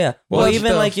 like, oh yeah. well, Well, that's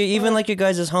even the- like your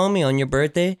guys' homie on your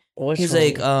birthday, Which he's one?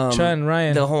 like Chan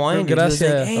Ryan, the Hawaiian dude. He was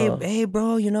Gracias. like, hey, Oh. hey,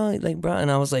 bro, you know, like, bro,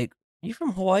 and I was like, you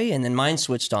from Hawaii? And then mine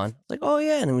switched on. Like, oh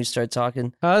yeah, and then we started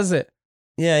talking. How's it?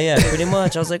 Yeah, pretty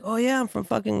much. I was like, oh yeah, I'm from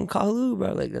fucking Kahalu,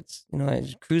 bro. Like that's, you know, I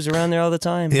just cruise around there all the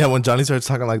time. Yeah, when Johnny starts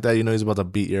talking like that, you know he's about to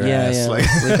beat your Yeah, ass. yeah. Like,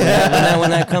 Like, when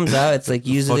that comes out, it's like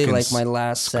usually Fucking like my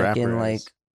last scrapper second, ass. like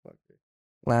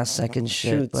last second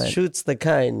shit. But shoots the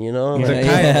kind, you know. Yeah, Like,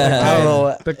 yeah. I don't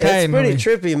know. The It's kind, pretty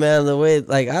homie. trippy, man. The way,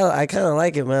 like, I kind of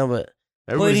like it, man. But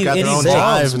everybody's got it their own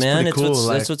evolves, drive. man. It's pretty cool.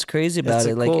 That's what's crazy about it's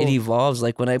it. Like cool. it evolves.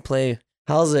 Like when I play,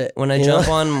 how's it? when I you jump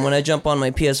know? on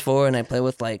my PS4 and I play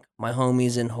with like my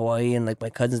homies in Hawaii and like my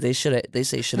cousins, they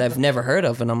say shit I've never heard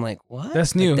of, and I'm like, what?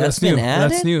 That's new. Like, that's been new.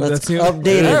 added? That's new. Let's That's new.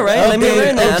 update it. All right, let me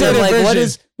learn that. And I'm updated like,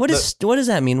 version. what does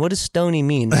that mean? What does stony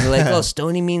mean? They're like, oh,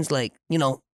 stony means like, you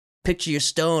know, picture your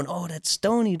stone. Oh, that's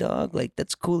stony, dog. Like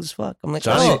that's cool as fuck. I'm like,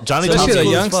 Johnny- oh, Johnny so taught Especially it's the me-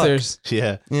 cool as fuck. youngsters.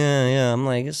 Yeah. Yeah. I'm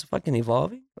like, it's fucking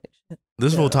evolving. Like, shit.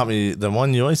 This fool taught me the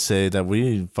one you always say that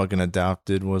we fucking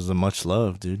adopted was the much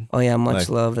love, dude. Oh yeah, much Like-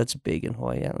 love. That's big in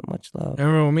Hawaii. Yeah, much love. I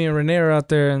remember when me and Rene were out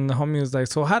there, and the homie was like,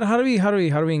 "So how do we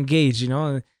engage?" You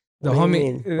know, the What do you homie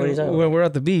mean? What are you talking when we're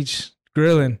at the beach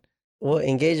grilling. What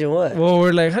engage in what? Well,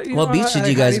 we're like, how- you What know, beach did how-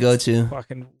 you how guys do go to?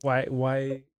 Fucking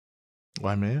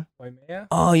Why, man? Waimea?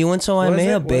 Oh, you went to Was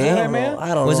Waimea, it? Was it babe? Waimea?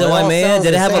 I don't Was know. it all Waimea? sounds Did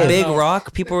it the have a same. big No.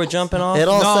 rock people were jumping off? It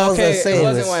all No, sounds okay, the same. it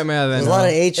wasn't It's- Waimea then. There's a no. lot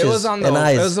of H's It was on the and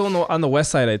I's. it was on the west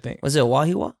side, I think. Was it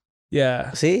Wahiwa?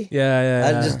 Yeah. See? Yeah.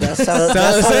 I just that Sounds sounded, the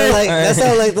that sounded same. like that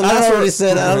sounded like the I don't last know. one he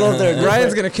said. I don't know if they're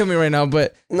Ryan's different. gonna kill me right now,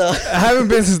 but No. I haven't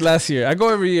been since last year. I go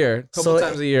every year, a couple So,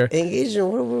 times a year. Engaging.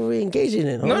 What were we engaging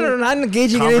in? No, not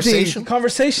engaging in anything.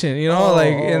 Conversation, you know, Oh.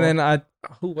 like, and then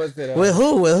who was it? With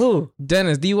who? With who?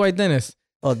 Dennis, DUI Dennis.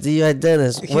 Oh, DUI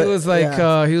Dennis. He was like,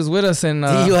 he was with us and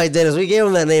DUI Dennis. We gave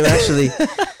him that name actually.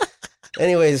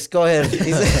 Anyways, go ahead.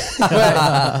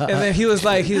 and then he was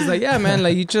like, yeah, man,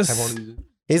 like you just.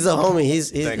 He's a homie.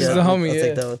 He's Thanks. He's a homie, I'll yeah.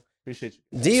 take that one. Appreciate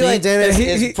you. DUI See, Dennis he-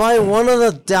 is he- probably one of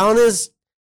the downest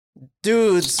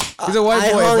dudes. He's a white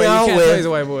I boy, hung but you out can't with. tell he's a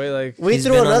white boy. Like We He's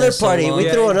threw been on another there so party. long. We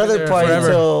yeah, threw he's been another there party forever.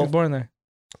 He till was born there.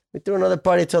 we threw another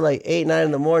party till like 8, 9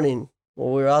 in the morning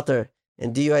when we were out there.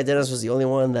 And DUI Dennis was the only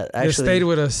one that Just actually stayed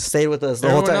with us. stayed with us the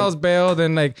whole Everyone time. else bailed,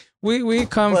 and like we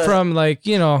come But- from like,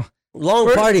 you know, Long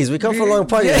We're- parties. We come from long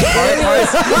parties. Yeah.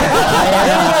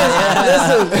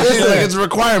 She's like, it's a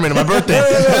requirement of my birthday.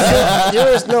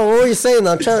 No, what were you saying?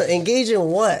 I'm trying to engage in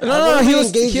what? No, What he are we was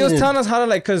engaging in? telling us how to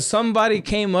like, cause somebody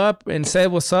came up and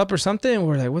said what's up or something, and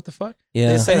we're like, what the fuck?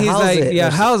 Yeah. They said, And he's "How's like, it?" yeah,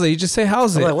 Or how's it? You just say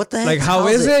how's I'm it? like, what the heck? Like, how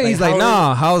How's is it? it? Like, He's like, how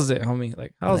nah, how's it, homie?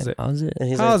 Like, how's it? How's it? And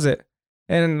he's How's like, it?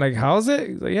 And like, how's it?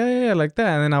 He's like, yeah, like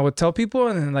that. And then I would tell people,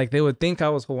 and then like they would think I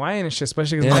was Hawaiian and shit,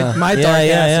 especially because Yeah. my Yeah, dark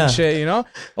yeah, ass yeah. and shit, you know.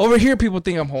 Over here, people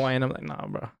think I'm Hawaiian. I'm like, nah,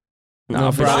 bro.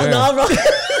 Nah, for bro. sure. no, bro.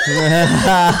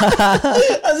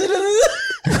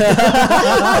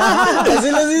 As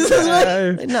soon as he says,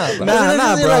 right? No, bro.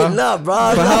 Nah, bro. Like, nah,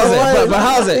 bro. But how's it? But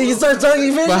how's it? You start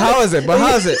talking fish. But how is it? But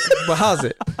how's it? But how's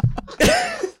it?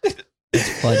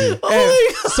 Funny.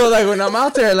 And so like when I'm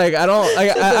out there, like I don't,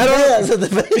 like I don't.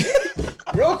 don't.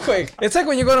 Real quick, it's like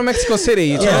when you go to Mexico City,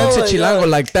 you turn Oh into my Chilango God.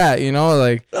 like that, you know,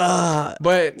 like. Yeah.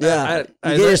 But You I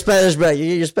get your Spanish back. You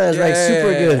get your Spanish back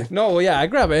super good. No, well, yeah, I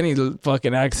grab any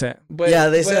fucking accent. But Yeah,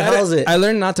 they but said, how's it? I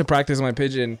learned not to practice my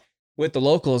pigeon with the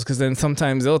locals because then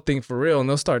sometimes they'll think for real and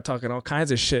they'll start talking all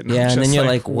kinds of shit. Yeah, I'm and then just you're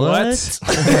like, what?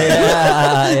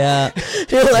 Yeah.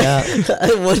 You're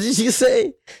like, what did you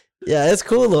say? Yeah, it's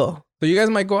cool though. So you guys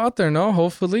might go out there, no?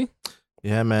 Hopefully.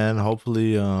 Yeah, man.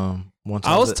 Hopefully, once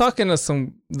I was talking to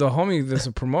the homie that's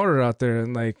a promoter out there,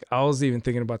 and like I was even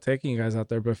thinking about taking you guys out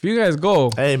there. But if you guys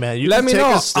go, Hey, man, you let can me take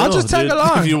know. us still, I'll just tag dude,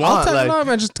 along. if you want. I'll tag Like, along,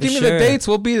 man. Just give me the Sure. dates.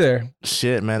 We'll be there.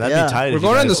 shit, man, that'd Yeah. be tight. We're if you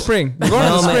going in the guys- spring. We're going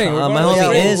in the No, spring. We're my going in the homie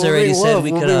spring. Iz already said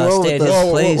we could stay at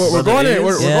his place. We're going in.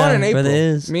 We're Yeah, going in April. brother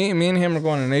Iz. Me and him are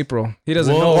going in April. He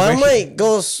doesn't Whoa. know. Well, I but might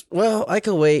go. Well, I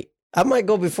could wait. I might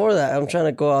go before that. I'm trying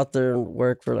to go out there and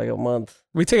work for like a month.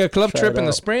 We take a club Try trip it in the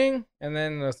out. spring, and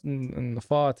then in the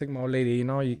fall, I take my old lady. You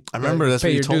know, I remember that's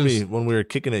what you told me when we were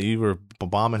kicking it. You were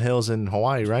bombing hills in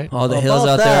Hawaii, right? Oh, the About hills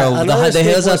out that, there. another The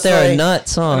hills skateboard out there story. are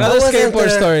nuts, huh? Another I wasn't skateboard there.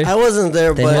 story. I wasn't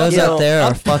there, The but hills you know, out there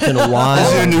are fucking This is your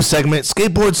wild. new segment,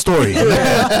 skateboard story.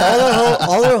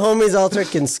 all their homies out there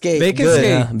can skate. They can good. skate.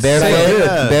 Yeah, barefoot,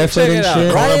 Yeah. barefoot Check and it out.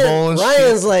 shit. Rollerball and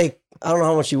Ryan's like, I don't know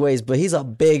how much he weighs, but he's a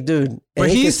big dude. And But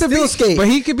he can used to still be, skate. but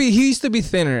he used to be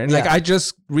thinner, and like Yeah. I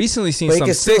just recently seen But he some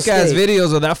can still sick ass skate.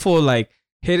 videos of that fool like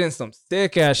hitting some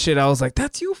sick ass shit. I was like,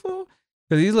 that's you, fool,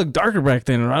 because he looked darker back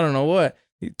then, or I don't know what.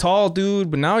 Tall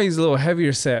dude, but now he's a little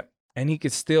heavier set, and he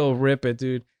could still rip it,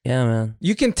 dude. Yeah, man.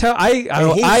 You can tell. he's-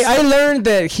 I learned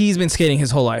that he's been skating his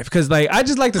whole life because like I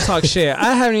just like to talk shit.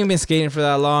 I haven't even been skating for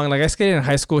that long. Like I skated in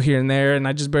high school here and there, and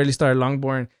I just barely started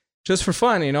longboarding just for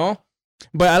fun, you know.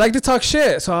 But I like to talk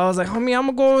shit, so I was like, homie, I'm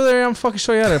gonna go over there. I'm fucking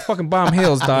show you how to fucking bomb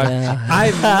hills, dog.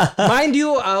 Yeah. Mind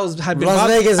you, had been Las bomb-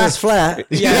 Vegas is flat.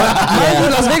 Yeah, mind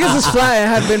you, Las Vegas is flat.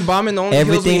 I had been bombing the only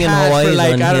Everything hills we in had Hawaii for is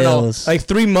like on I don't know, hills. like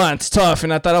 3 months, tough,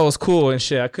 and I thought I was cool and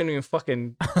shit. I couldn't even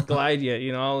fucking glide yet,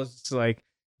 you know. I was just like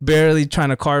barely trying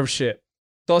to carve shit.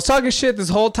 So I was talking shit this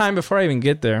whole time before I even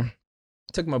get there.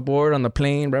 Took my board on the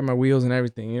plane, wrapped my wheels and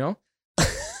everything, you know.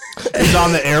 He's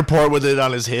on the airport with it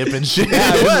on his hip and shit.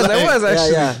 Yeah, it was. It was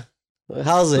actually. Yeah.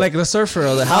 How's it? Like the surfer,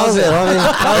 or the how's it? homie?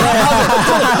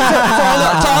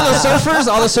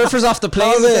 to all the surfers off the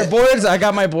plane How's with it? their boards. I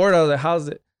got my board. I was like, "How's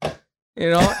it?"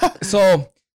 You know. So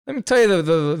let me tell you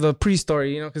the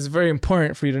pre-story. You know, because it's very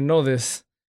important for you to know this.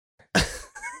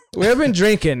 We have been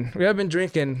drinking.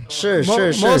 Sure.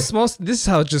 Most. This is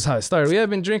how it started. We have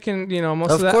been drinking. You know,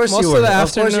 most Of of course most you of were. the Of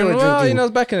course you afternoon. were Well, you drinking. know,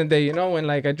 it's back in the day. You know, when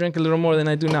like I drink a little more than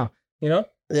I do now. You know.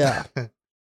 Yeah.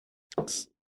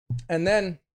 And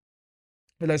then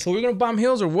we're like, so we're gonna bomb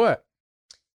hills or what?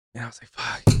 And I was like,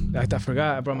 fuck. I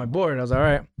forgot. I brought my board. I was like, all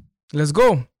right, let's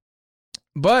go.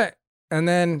 But and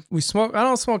then we smoked. I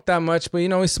don't smoke that much, but you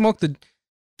know, we smoked the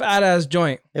fat ass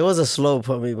joint. It was a slow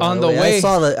puppy. By On the the way- I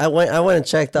saw that. I went and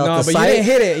checked out No, the but site. you didn't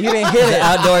hit it. You didn't hit it.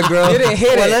 Outdoor growth. You didn't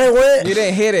hit When it. I went, You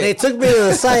didn't hit they it. took me to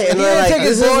the site and He they're didn't like, take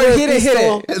his "This is board. where He didn't hit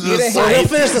Pisto-" it. It's You the didn't site. hit Well, it.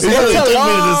 finish the He story. really It's a took me to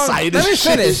the long- site Let and me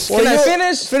shit. finish. Well, Can I you-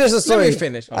 finish? Finish the Let story. me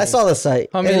finish. I saw the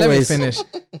site. Homie, let me Anyways, finish.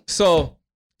 So,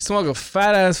 smoke a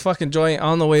fat ass fucking joint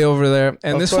on the way over there,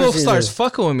 and Of this course fool you starts do.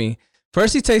 fucking with me.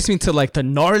 First, he takes me to like the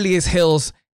gnarliest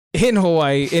hills in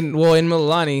Hawaii, in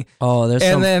Mililani. Oh, there's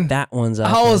And some then fat ones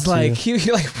out I there, was like, too.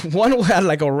 he like one had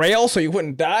like a rail so you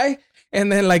wouldn't die.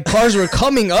 And then like cars were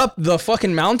coming up the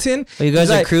fucking mountain. Oh, you guys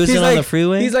He's are like- cruising he's on the like-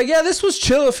 freeway? He's like, yeah, this was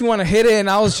chill if you want to hit it. And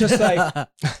I was just like,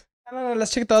 no,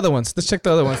 let's check the other ones. Let's check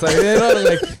the other ones. Like, you know,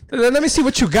 like, let me see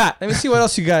what you got. Let me see what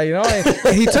else you got. You know,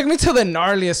 and he took me to the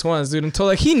gnarliest ones, dude. Until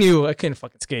like he knew I couldn't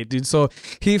fucking skate, dude. So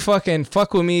he fucking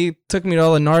fuck with me. Took me to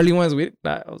all the gnarly ones.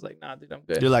 I was like, nah, dude, I'm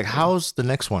good. You're like, how's the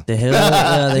next one? the hills.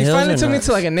 Yeah, the He hills finally are took me nuts.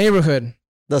 to like a neighborhood,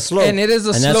 the slope. and it is a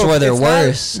And slope. that's where they're It's not-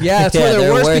 worse. Yeah, that's where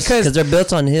they're worse because they're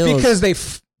built on hills. because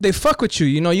they fuck with you.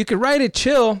 You know, you could ride it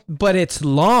chill, but it's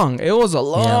long. It was a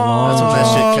long, long. That's when that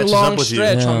shit catches long up with you.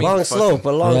 stretch, Yeah. homie. long slope, a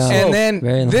long Yeah. slope. And then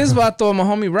Very this long. vato, my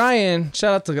homie Ryan,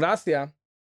 shout out to Gracia.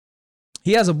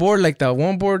 He has a board like that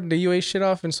one board that you ate shit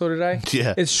off, and so did I.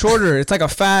 Yeah. It's shorter. It's like a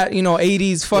fat,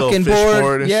 80s fucking fish board.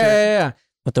 board and Yeah, shit. yeah,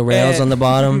 with the rails and- on the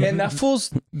bottom. yeah. And that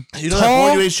fool's You know that tall-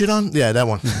 board you ate shit on? Yeah, that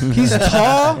one. he's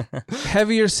tall,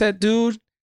 heavier set dude,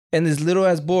 and this little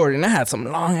ass board. And I had some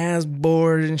long ass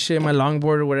board and shit, my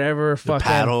longboard or whatever. The Fucking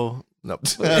paddle. No.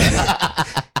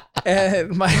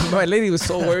 And my lady was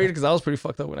so worried because I was pretty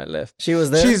fucked up when I left. she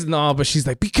was there. But she's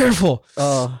like, be careful.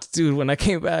 Oh. Dude, when I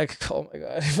came back, oh my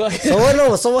God. So what?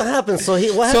 No. So what happened? So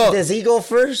does he go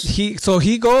first? He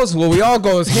goes, well, we all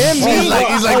go. It's him, me. He's like,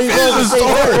 Oh, you finish guys the are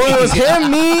saying story. Well, it was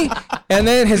him, me, and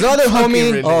then his other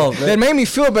homie. Rene. Oh, That made me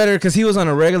feel better because he was on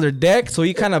a regular deck, so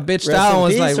he kind of bitched Rest out in and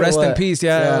was peace like, or "Rest in what? peace."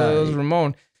 Yeah, Yeah. it was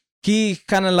Ramon. He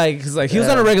kind of like, he was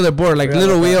Yeah. on a regular board, like Forgot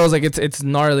little about that. wheels, like it's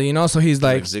gnarly, you know. So he's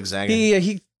like, zigzagging.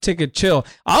 he took it chill.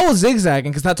 I was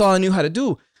zigzagging because that's all I knew how to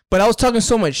do. But I was talking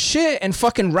so much shit, and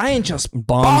fucking Ryan just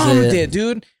Bombs bombed it. it,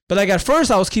 dude. But like at first,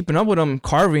 I was keeping up with him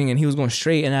carving, and he was going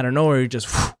straight, and out of nowhere, he just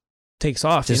takes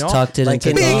off. Just you know, tucked it Like into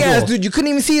an big the eagle. ass dude. You couldn't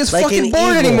even see his Like fucking an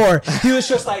board eagle. anymore. He was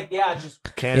just like, yeah, just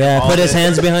Yeah, put his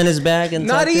hands behind his back and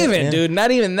not tucked it. even, Yeah. dude.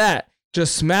 Not even that.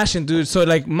 Just smashing, dude. So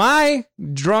like my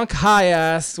drunk high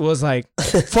ass was like,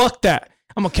 fuck that.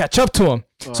 I'm gonna catch up to him.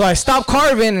 So I stopped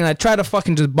carving and I tried to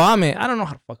fucking just bomb it. I don't know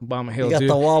how to fucking bomb a hill, got dude.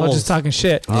 the I was wobbles. just talking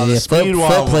shit. Oh, the Yeah, speed foot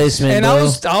wobble. placement, And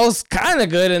bro. I was kind of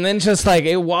good, and then just like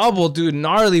it wobbled, dude,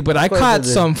 gnarly. But I course caught it did.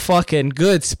 some fucking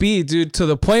good speed, dude, to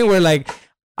the point where like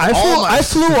I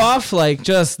flew off like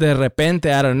just de repente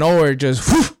out of nowhere, just.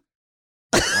 Whew.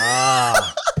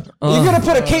 You could have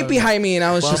put a cape behind me, and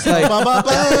I was just like,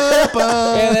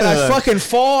 and then I fucking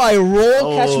fall, I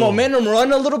roll, catch momentum,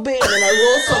 run a little bit, and then I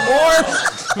roll some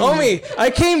more. Homie,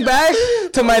 I came back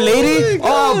to my lady,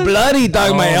 all bloody,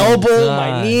 dog, my elbow,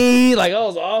 my knee, like I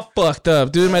was all fucked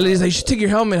up, dude. My lady's like, you should take your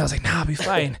helmet. I was like, nah, I'll be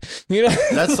fine. You know,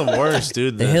 That's the worst,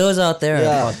 dude. The hills out there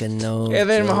are fucking no. And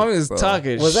then my joke, homie was bro.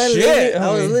 talking Was I shit. living?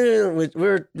 I was living with. We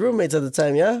were roommates at the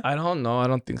time. Yeah. I don't know. I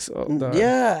don't think so. Dog.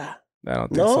 Yeah. I don't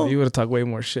think No? so. You would have talked way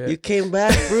more shit. You came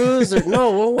back bruised or no?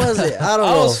 What was it? I don't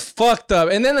I know. was fucked up.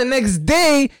 And then the next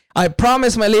day, I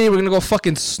promised my lady we're gonna go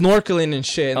fucking snorkeling and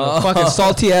shit in the fucking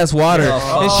salty ass water.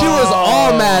 And she was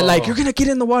all mad, like, you're gonna get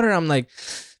in the water. I'm like,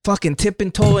 fucking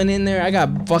tipping toeing in there. I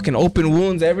got fucking open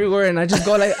wounds everywhere, and I just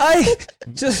go like, I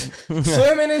just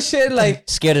swimming and shit, like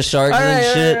Scared of sharks all and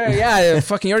right, shit. all right, yeah,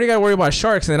 fucking. You already gotta worry about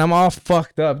sharks, and I'm all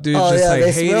fucked up, dude. Oh, just yeah, like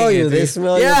they hating smell it, you. dude. They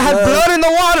smell your Yeah, I had blood. blood in the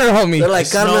water, homie. They're like,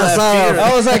 smell "Carmen that asada." fear.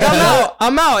 I was like,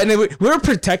 I'm out, and then we were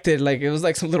protected. Like it was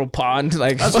like some little pond,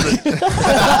 like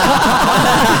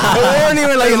we weren't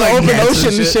even like in the open nets ocean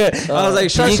and and shit. I was like,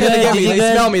 sharks you gonna guys- get me. did you They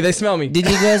guys- smell me. They smell me. Did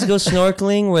you guys go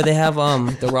snorkeling where they have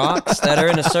the rocks that are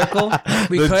in a circle?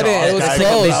 We The couldn't. It was dog guy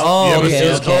closed. comes out. Oh, You ever okay, see It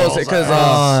was his closed balls? because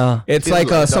Oh, it's Feels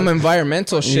like like some dog-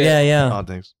 environmental shit. yeah. Oh,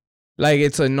 thanks. Like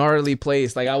it's a gnarly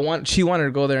place. Like she wanted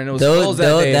to go there, and it was Those, closed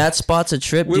that day. that spot's a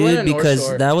trip, We went dude, to North because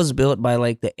Shore. that was built by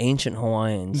like the ancient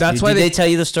Hawaiians. That's dude. why Did they- they tell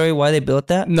you the story why they built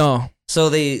that? No. So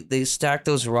they stack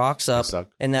those rocks up suck.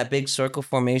 in that big circle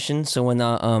formation. So when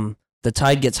the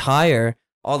tide gets higher,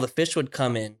 all the fish would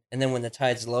come in, and then when the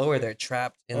tide's lower, they're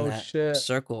trapped in Oh, that shit.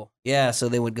 circle. Yeah, so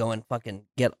they would go and fucking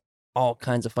get all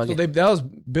kinds of So fucking. that was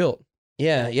built.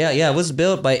 Yeah. It was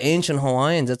built by ancient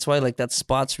Hawaiians. That's why like that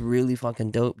spot's really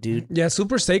fucking dope, dude. Yeah,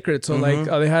 super sacred. So Mhm.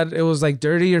 like it was like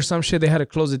dirty or some shit. They had to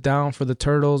close it down for the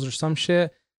turtles or some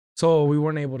shit. So we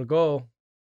weren't able to go.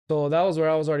 So that was where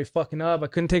I was already fucking up. I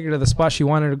couldn't take her to the spot she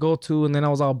wanted to go to, and then I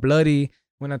was all bloody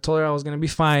when I told her I was gonna be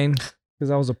fine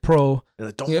because I was a pro. You're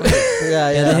like, don't Yeah. worry.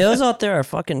 Yeah, the hills out there are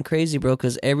fucking crazy, bro,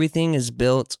 because everything is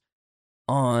built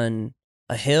on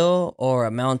a hill or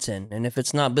a mountain. And if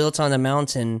it's not built on a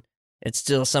mountain, it's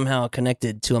still somehow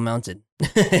connected to a mountain.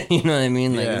 You know what I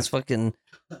mean? Like Yeah. it's fucking.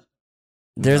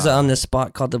 There's this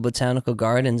spot called the Botanical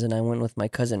Gardens, and I went with my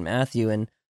cousin Matthew, and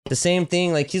the same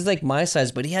thing. Like he's like my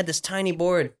size, but he had this tiny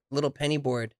board, little penny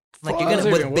board. Like you're Fuck. gonna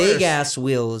That's with even big worse. ass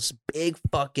wheels, big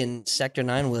fucking Sector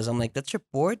 9 wheels. I'm like, that's your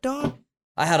board, dog?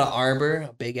 I had an arbor,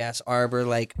 a big ass arbor,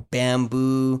 like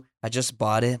bamboo. I just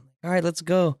bought it. All right, let's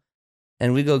go.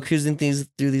 And we go cruising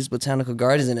through these botanical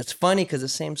gardens, and it's funny because the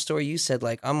same story you said.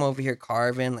 Like I'm over here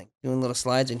carving, like doing little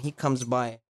slides, and he comes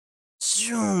by,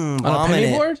 zoom, On a bombing penny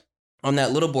it board? on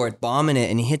that little board, bombing it,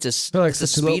 and he hits I a, feel like hits a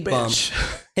such a little speed bump,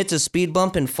 bitch. hits a speed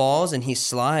bump and falls, and he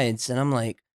slides, and I'm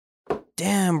like,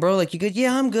 damn, bro, like you good?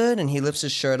 Yeah, I'm good. And he lifts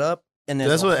his shirt up, and there's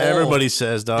That's a what hole. everybody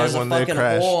says, dog, There's a when they fucking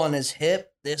crash. hole on his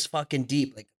hip, this fucking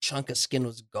deep, like a chunk of skin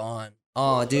was gone.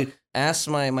 Oh, dude, asked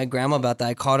my grandma about that.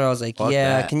 I called her. I was like, Fuck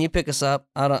 "Yeah, that. can you pick us up?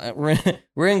 I don't.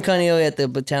 We're in Cuneo at the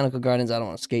Botanical Gardens. I don't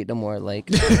want to skate no more. Like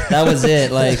that was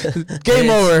it. Like Game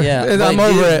over. Yeah, I'm like,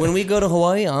 over dude, it. When we go to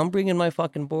Hawaii, I'm bringing my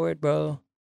fucking board, bro.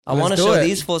 I Let's want to do show it.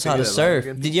 these fools how to Figure it out surf.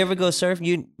 again. Did you ever go surf?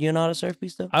 You know how to surf,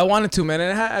 Pisto? I wanted to, man,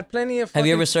 and I had plenty of. Have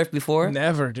you ever fucking- surfed before?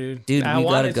 Never, dude. Dude, I we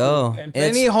gotta wanted to. go. And It's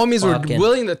plenty of homies were fucking-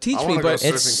 willing to teach I me, wanna go but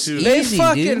surfing It's too. they easy,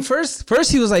 fucking dude.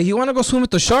 first he was like, "You want to go swim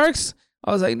with the sharks?"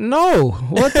 I was like, "No,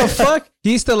 what the fuck?"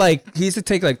 He used to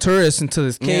take like tourists into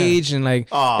this cage and like,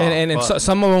 Oh, and fuck. so,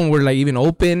 some of them were like even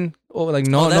open, or like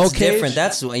no that's cage. different.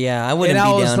 That's I wouldn't And be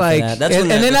I was down like, for that. That's and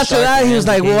when then the after shark that, he was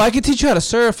ran like, the "Well, cage. I could teach you how to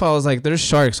surf." I was like, "There's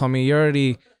sharks, homie.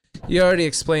 You already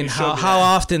explained how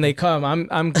often they come.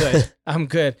 I'm good. I'm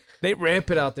good. They ramp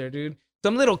it out there, dude.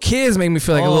 Some little kids make me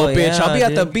feel like a Oh, little bitch. yeah, I'll be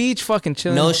at the dude. beach, fucking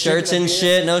chilling. No shirts and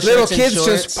shit. No Little shirts and kids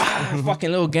shorts. just fucking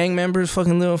little gang members,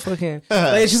 fucking little fucking.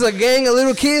 Like, it's just a gang of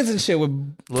little kids and shit with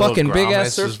Little fucking big ass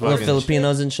grommets just surfboards. Little fucking-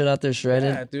 Filipinos and shit out there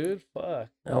shredded. Yeah, dude. Fuck.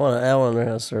 I want to learn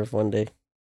how to surf one day.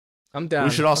 I'm down. We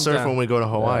should all I'm surf down. when we go to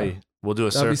Hawaii. We'll do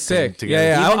a That'd be surf sick. thing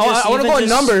Yeah, together. yeah. Even just- I want to even go in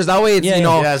just- numbers. That way, it's, Yeah, you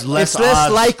know, yeah, it's less less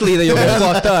odds. likely that you'll get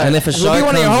fucked up. And if a We'll be shark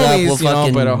one of your comes up, homies, we'll you know,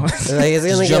 fucking- but Like, it's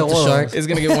gonna Just get jump the one. shark. it's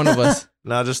gonna get one of us.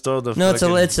 Nah, just throw the No,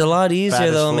 fucking it's a lot easier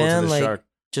fattest though, fool to man. the Like shark.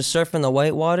 just surfing the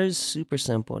white waters, super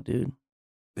simple, dude.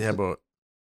 Yeah, but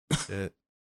shit.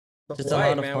 Just a Hawaii,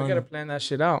 lot of man. fun. We gotta plan that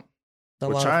shit out. It's a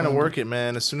We're lot of trying to fun. work it,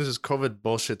 man. As soon as this COVID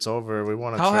bullshit's over, we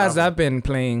want to. How has that been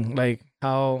playing? Like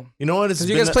how? You know what? It's Because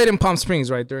you been guys played in Palm Springs,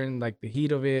 right? During like the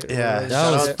heat of it. or Yeah, whatever.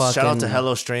 That was shout out to fucking-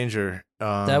 Hello Stranger.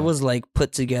 That was like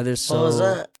put together so. What was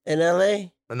that in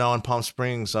LA? No, in Palm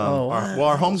Springs. Oh, Our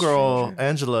Hello homegirl Stranger.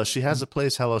 Angela, she has a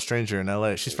place, Hello Stranger, in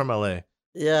LA. She's from LA.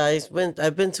 Yeah,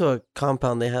 I've been to a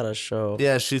compound. They had a show.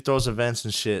 Yeah, she throws events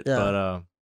and shit. Yeah. But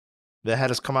they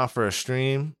had us come out for a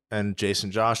stream, and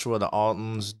Jason Joshua, the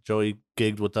Altons, Joey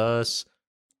gigged with us.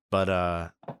 But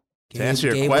to answer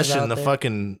your Gabe was question, out the there.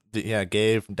 fucking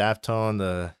Gabe from Daft Tone,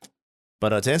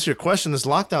 But to answer your question, this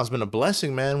lockdown's been a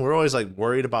blessing, man. We're always like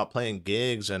worried about playing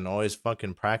gigs and always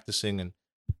fucking practicing, and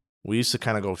we used to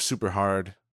kind of go super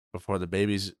hard before the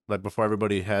babies, like before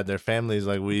everybody had their families,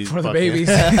 like we For the fucking- babies.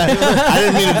 I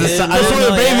didn't mean it to sound. I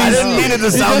didn't mean it to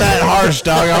sound that harsh,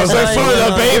 dog. I was like, No, for no, the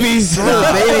no. babies. The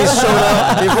babies showed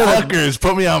up. Before the fuckers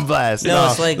put me on blast. No,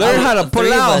 it's like Learn how to pull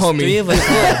three of out, us- homie. Three of us.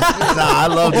 Yeah. Nah, I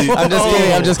love you. I'm just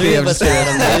kidding. I'm just Three kidding. of I'm us just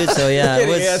kidding. had them, dude. So yeah, it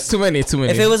was. Yeah, it's too many. If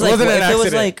it was like, wasn't an if it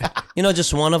was accident. like,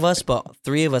 just one of us, but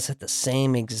three of us at the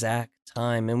same exact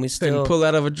time, and we Didn't still pull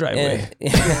out of a driveway.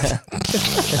 Yeah.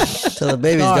 Till the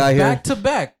babies got here. back to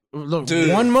back. Look,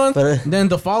 Dude. 1 month, But then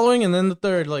the following, and then the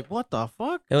third. Like, what the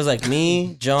fuck? It was like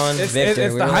me, John, It's Victor. the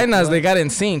We were like, high they got in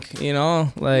sync, you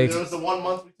know? Like, It was the 1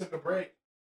 month we took a break.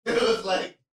 It was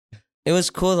like, It was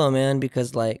cool though, man,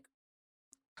 because like,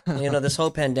 this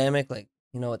whole pandemic, like,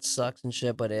 it sucks and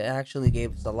shit, but it actually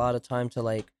gave us a lot of time to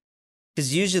like,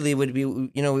 because usually would be,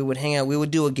 we would hang out, we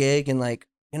would do a gig and like,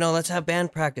 let's have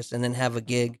band practice and then have a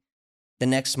gig the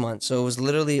next month. So it was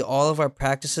literally all of our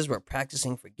practices were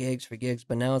practicing for gigs,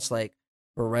 but now it's like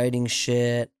we're writing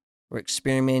shit, we're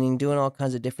experimenting, doing all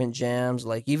kinds of different jams.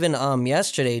 Like even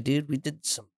yesterday, dude, we did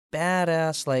some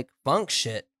badass like funk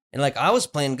shit. And like I was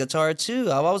playing guitar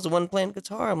too. I was the one playing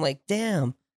guitar. I'm like,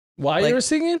 damn. while Like- you were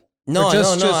singing? No, Or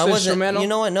just I wasn't. instrumental? You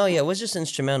know what? No, yeah, it was just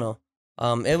instrumental.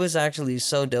 It was actually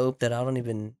so dope that I don't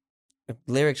even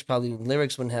lyrics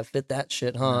wouldn't have fit that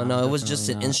shit, huh? No, No, it was just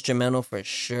definitely an not. instrumental for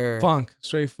sure. Funk.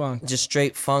 Straight funk. Just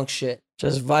straight funk shit.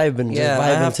 just vibing, Yeah, just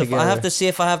vibing together. I have to see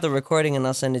if I have the recording and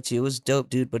I'll send it to you. It was dope,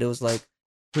 dude. But it was like,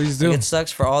 Please do. it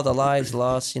sucks for all the lives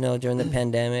lost, during the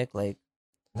pandemic. Like,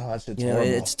 no, that shit's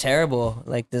it's terrible.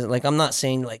 Like, I'm not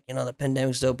saying like the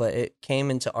pandemic's dope, but it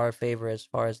came into our favor as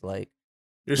far as like.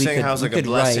 You're we saying could- how it's we like a could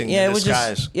blessing write. Yeah, in it was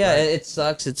disguise. just it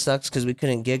sucks. It sucks because we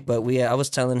couldn't gig, but I was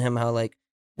telling him how like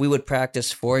we would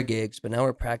practice for gigs, but now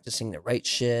we're practicing the right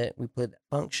shit. We played that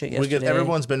funk shit yesterday.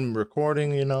 Everyone's been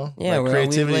recording, Yeah, like we've,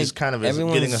 creativity is like, kind of is getting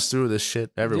everyone's- us through this shit.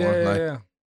 Everyone, Yeah.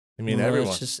 I mean,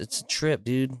 everyone. It's a trip,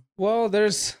 dude. Well,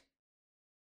 there's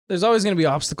always gonna be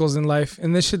obstacles in life,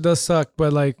 and this shit does suck.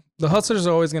 But like the hustlers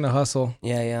are always gonna hustle.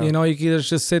 Yeah. You know, you can either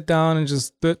just sit down and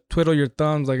just twiddle your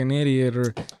thumbs like an idiot,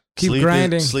 or keep Sleep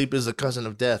grinding. Sleep is the cousin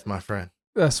of death, my friend.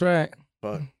 That's right.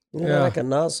 But Yeah. Like a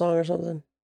Nas song or something.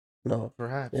 No.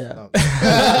 perhaps. Yeah. No.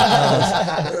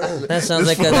 That sounds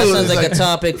This like fool is a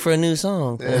topic for a new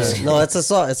song. Yeah. No, it's a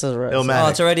song. It's a rap. Illmatic. Oh,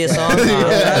 it's already a song.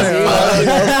 Yeah.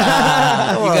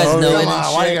 You guys know it. Come and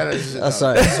on, why you shit. gotta?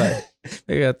 Sorry.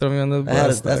 You gotta throw me on the I had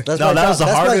bus. it. That's No, my that job. was the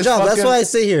That's my hardest job. That's fucking- why I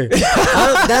sit here.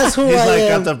 That's who He's I like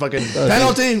am. got the fucking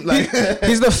penalty. Like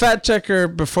He's the fact checker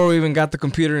before we even got the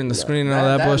computer and the screen and all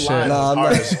that bullshit. Line No, was I'm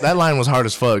hard not- as- that line was hard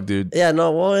as fuck, dude. Yeah,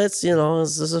 no, well, it's it's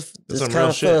some kind real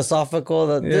of shit.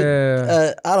 philosophical.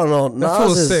 Yeah. I don't know. The fool's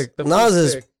Nas is sick. The Nas fool's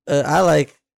is. sick. I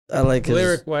like his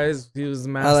Lyric wise, he was the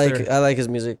I master. like his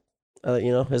music. I like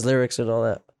his lyrics and all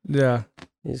that. Yeah.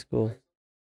 He's cool.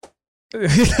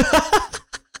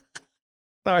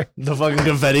 Sorry. The fucking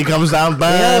confetti comes down. We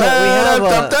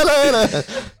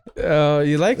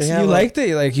You liked We you have a- liked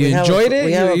it? Like you we have enjoyed it?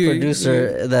 We have You- a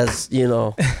producer that's Shout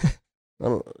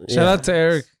out to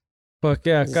Eric. Fuck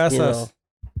yeah, you Casas. know.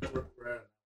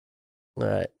 All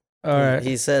right. All right.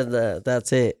 He said that.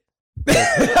 That's it. He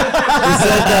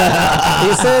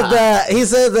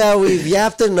said that we've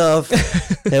yapped enough,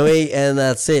 and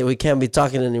that's it. We can't be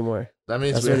talking anymore. That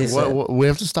means That's what he said. we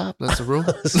have to stop. That's the rule.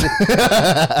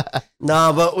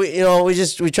 Nah, but we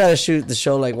try to shoot the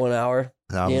show like 1 hour.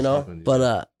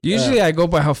 But Usually I go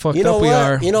by how fucked you know up what? we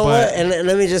are. You know but what? And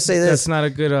let me just say that's this. not a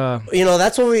good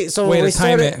That's what we. So way when we to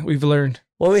time started, it. We've learned.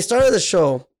 when we started the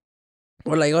show,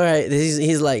 we're like, all right,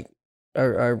 he's like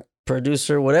our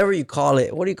producer, whatever you call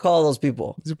it. What do you call those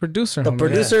people? He's a producer. The homie.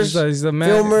 producers, He's the man.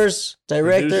 Filmers,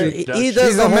 director. He Producers, does He's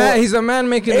the the whole, man. He's the man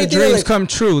making the Anything dreams like- come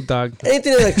true, dog.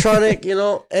 anything electronic,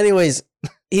 Anyways,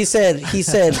 he said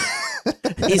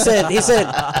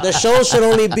the show should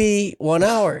only be 1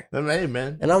 hour. Hey,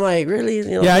 man. And I'm like, really?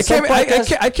 Yeah, I some came, I,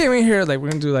 podcasts- I came in here like we're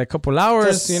gonna do like a couple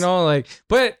hours, Just-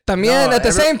 but también No, at the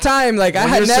every- same time, like I When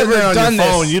had you're sitting never there on done your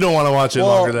phone, this. you don't want to watch it Well,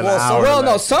 longer than well, an so- hour. Well, to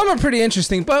no, that. some are pretty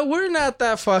interesting, but we're not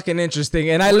that fucking interesting.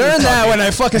 And I learned that when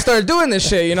I fucking started doing this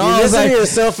shit. You I was listen like, to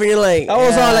yourself and you're like, I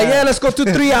was all like, yeah, let's go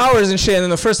through 3 hours and shit. And in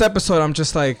the first episode, I'm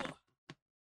just like,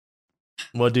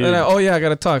 Well, dude. And I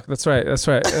gotta talk. That's right.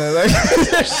 Shit.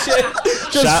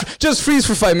 Just freeze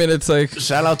for 5 minutes. Like,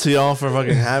 shout out to y'all for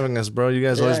fucking having us, bro. You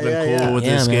guys always been cool with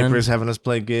the escapers, having us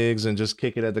play gigs and just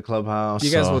kick it at the clubhouse.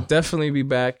 You guys will definitely be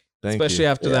back. Especially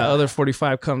after that other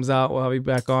 45 comes out, we'll be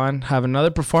back on. Have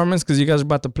another performance because you guys are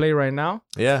about to play right now.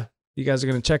 Yeah. You guys are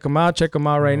going to check them out. Check them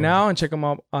out right now and check them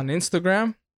out on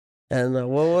Instagram. And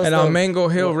what was and on Mango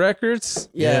Hill Records.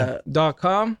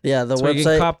 .com. Yeah, the so website. You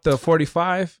can cop the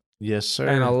 45. Yes, sir.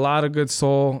 And a lot of good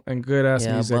soul and good ass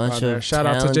music on there. Shout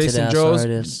out to Jason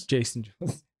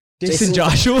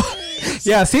Joshua.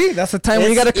 Yeah, see? That's the time when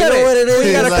you got to cut it. What it is.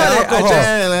 You got to cut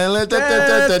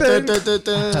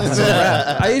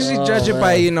it. I usually judge it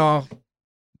by,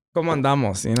 como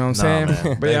andamos, you know what I'm saying?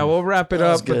 Man. But yeah, we'll wrap it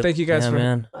up. But thank you guys for,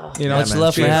 much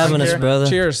love for having us, brother.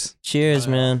 Cheers,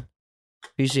 man.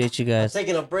 Appreciate you guys.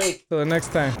 Taking a break. Till the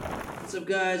next time. What's up,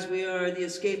 guys? We are the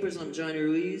Escapers. I'm Johnny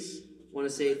Ruiz. Want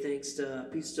to say thanks to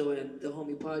Pisto and the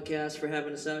Homie Podcast for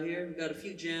having us out here. We got a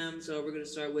few jams. We're going to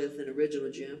start with an original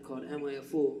jam called Am I a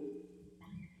Fool?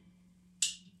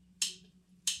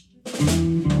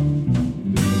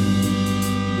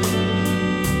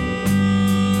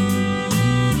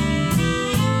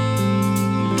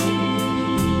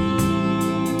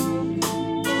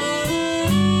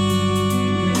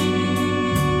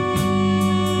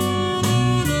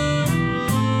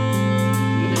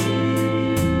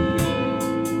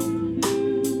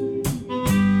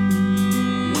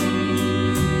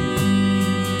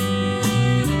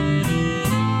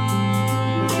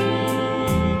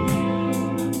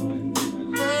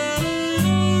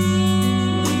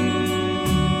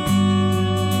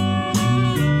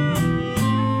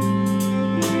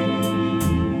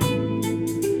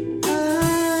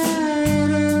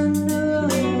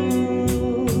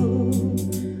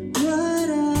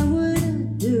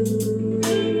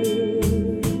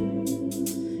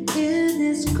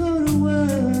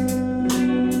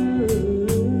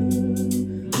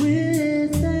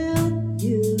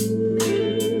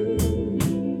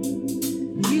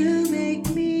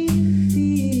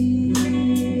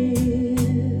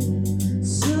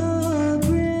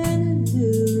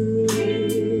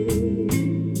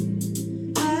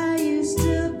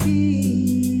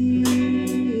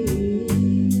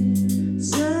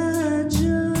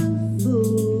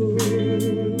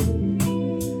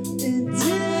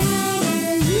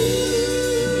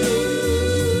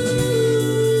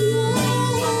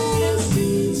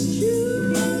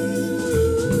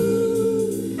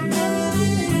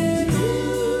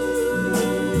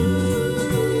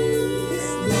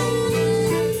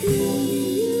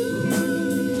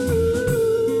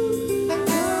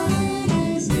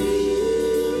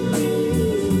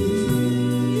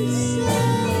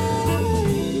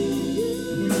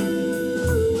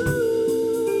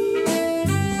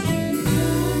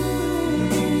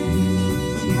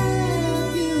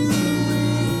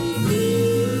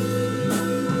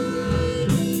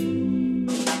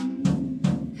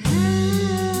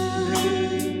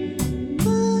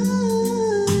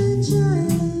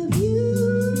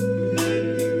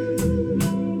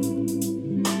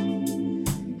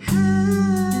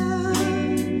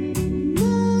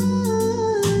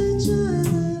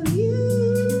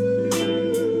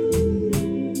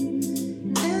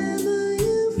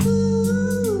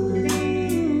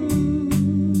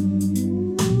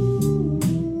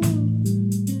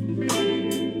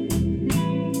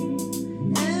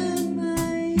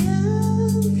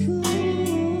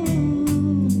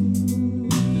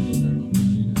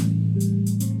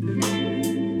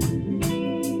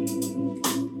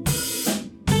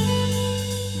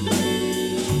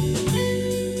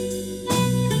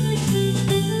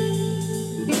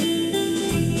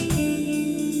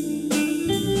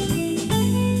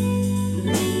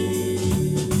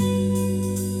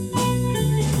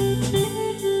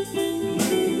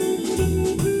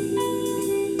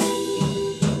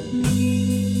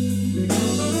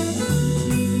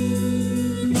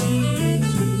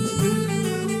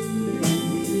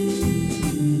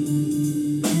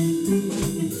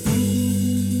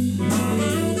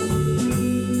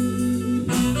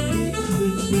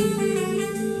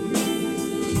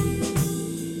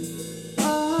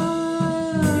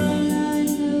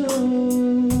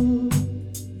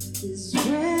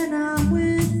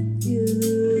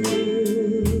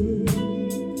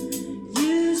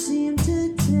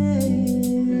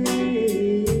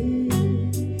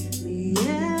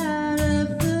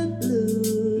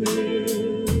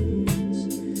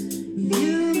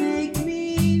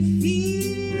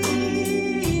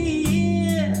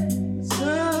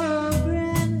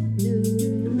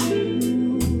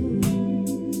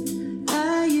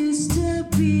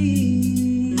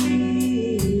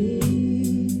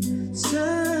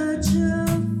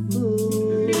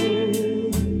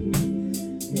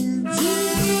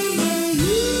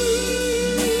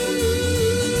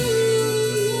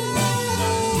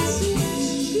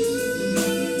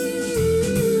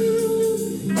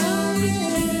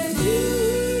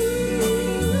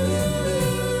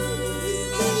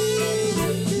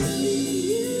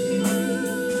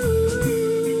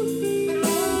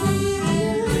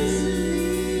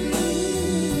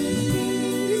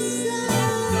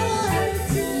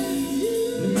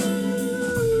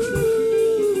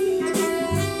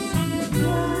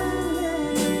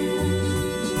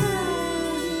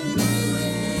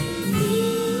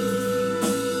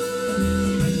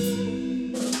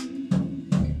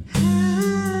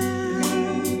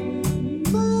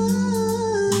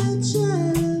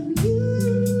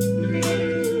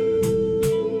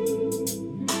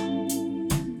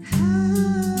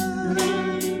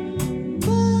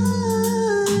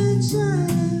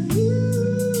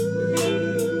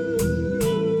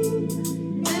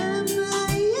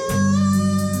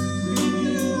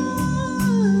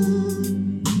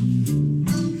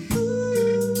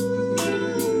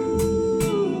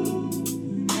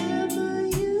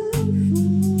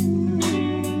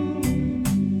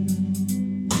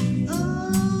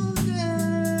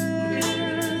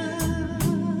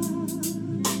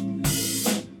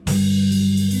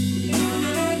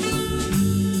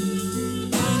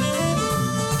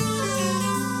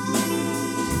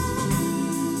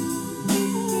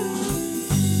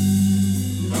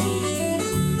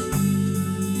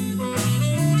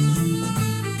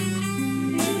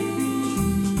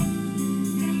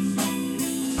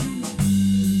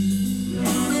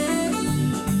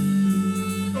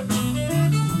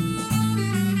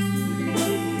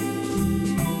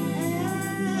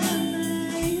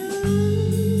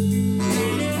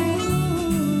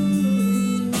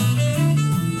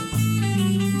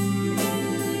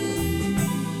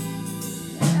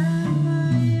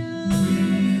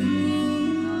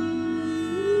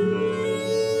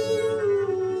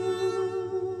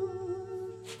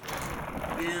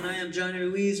 Johnny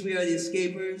Ruiz. We are the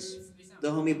Escapers,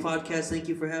 the homie podcast. Thank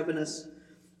you for having us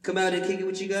come out and kick it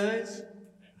with you guys.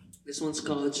 This one's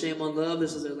called Shame on Love.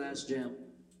 This is our last jam.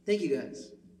 Thank you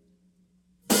guys.